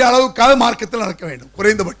அடையக்கூடிய அளவுக்காக மார்க்கத்தில் நடக்க வேண்டும்.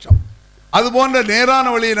 குறைந்தபட்சம் அது போன்ற நேரான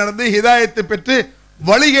வழியை நடந்து ஹிதாயத்தை பெற்று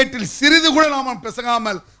வழிகேட்டில் சிறிது கூட நாம்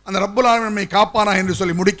பிசகாமல் அந்த ரப்புல் ஆலமீன் நம்மை காப்பானா என்று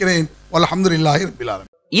சொல்லி முடிக்கிறேன். அல்ஹம்துலில்லாஹி ரப்பில் ஆலமீன்.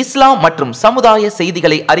 இஸ்லாம் மற்றும் சமுதாய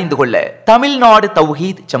செய்திகளை அறிந்து கொள்ள தமிழ்நாடு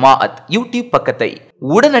தௌஹீத் ஜமாஅத் யூடியூப் பக்கத்தை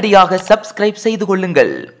உடனடியாக சப்ஸ்கிரைப் செய்து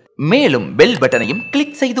கொள்ளுங்கள். மேலும் பெல் பட்டனையும்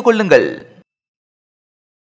கிளிக் செய்து கொள்ளுங்கள்.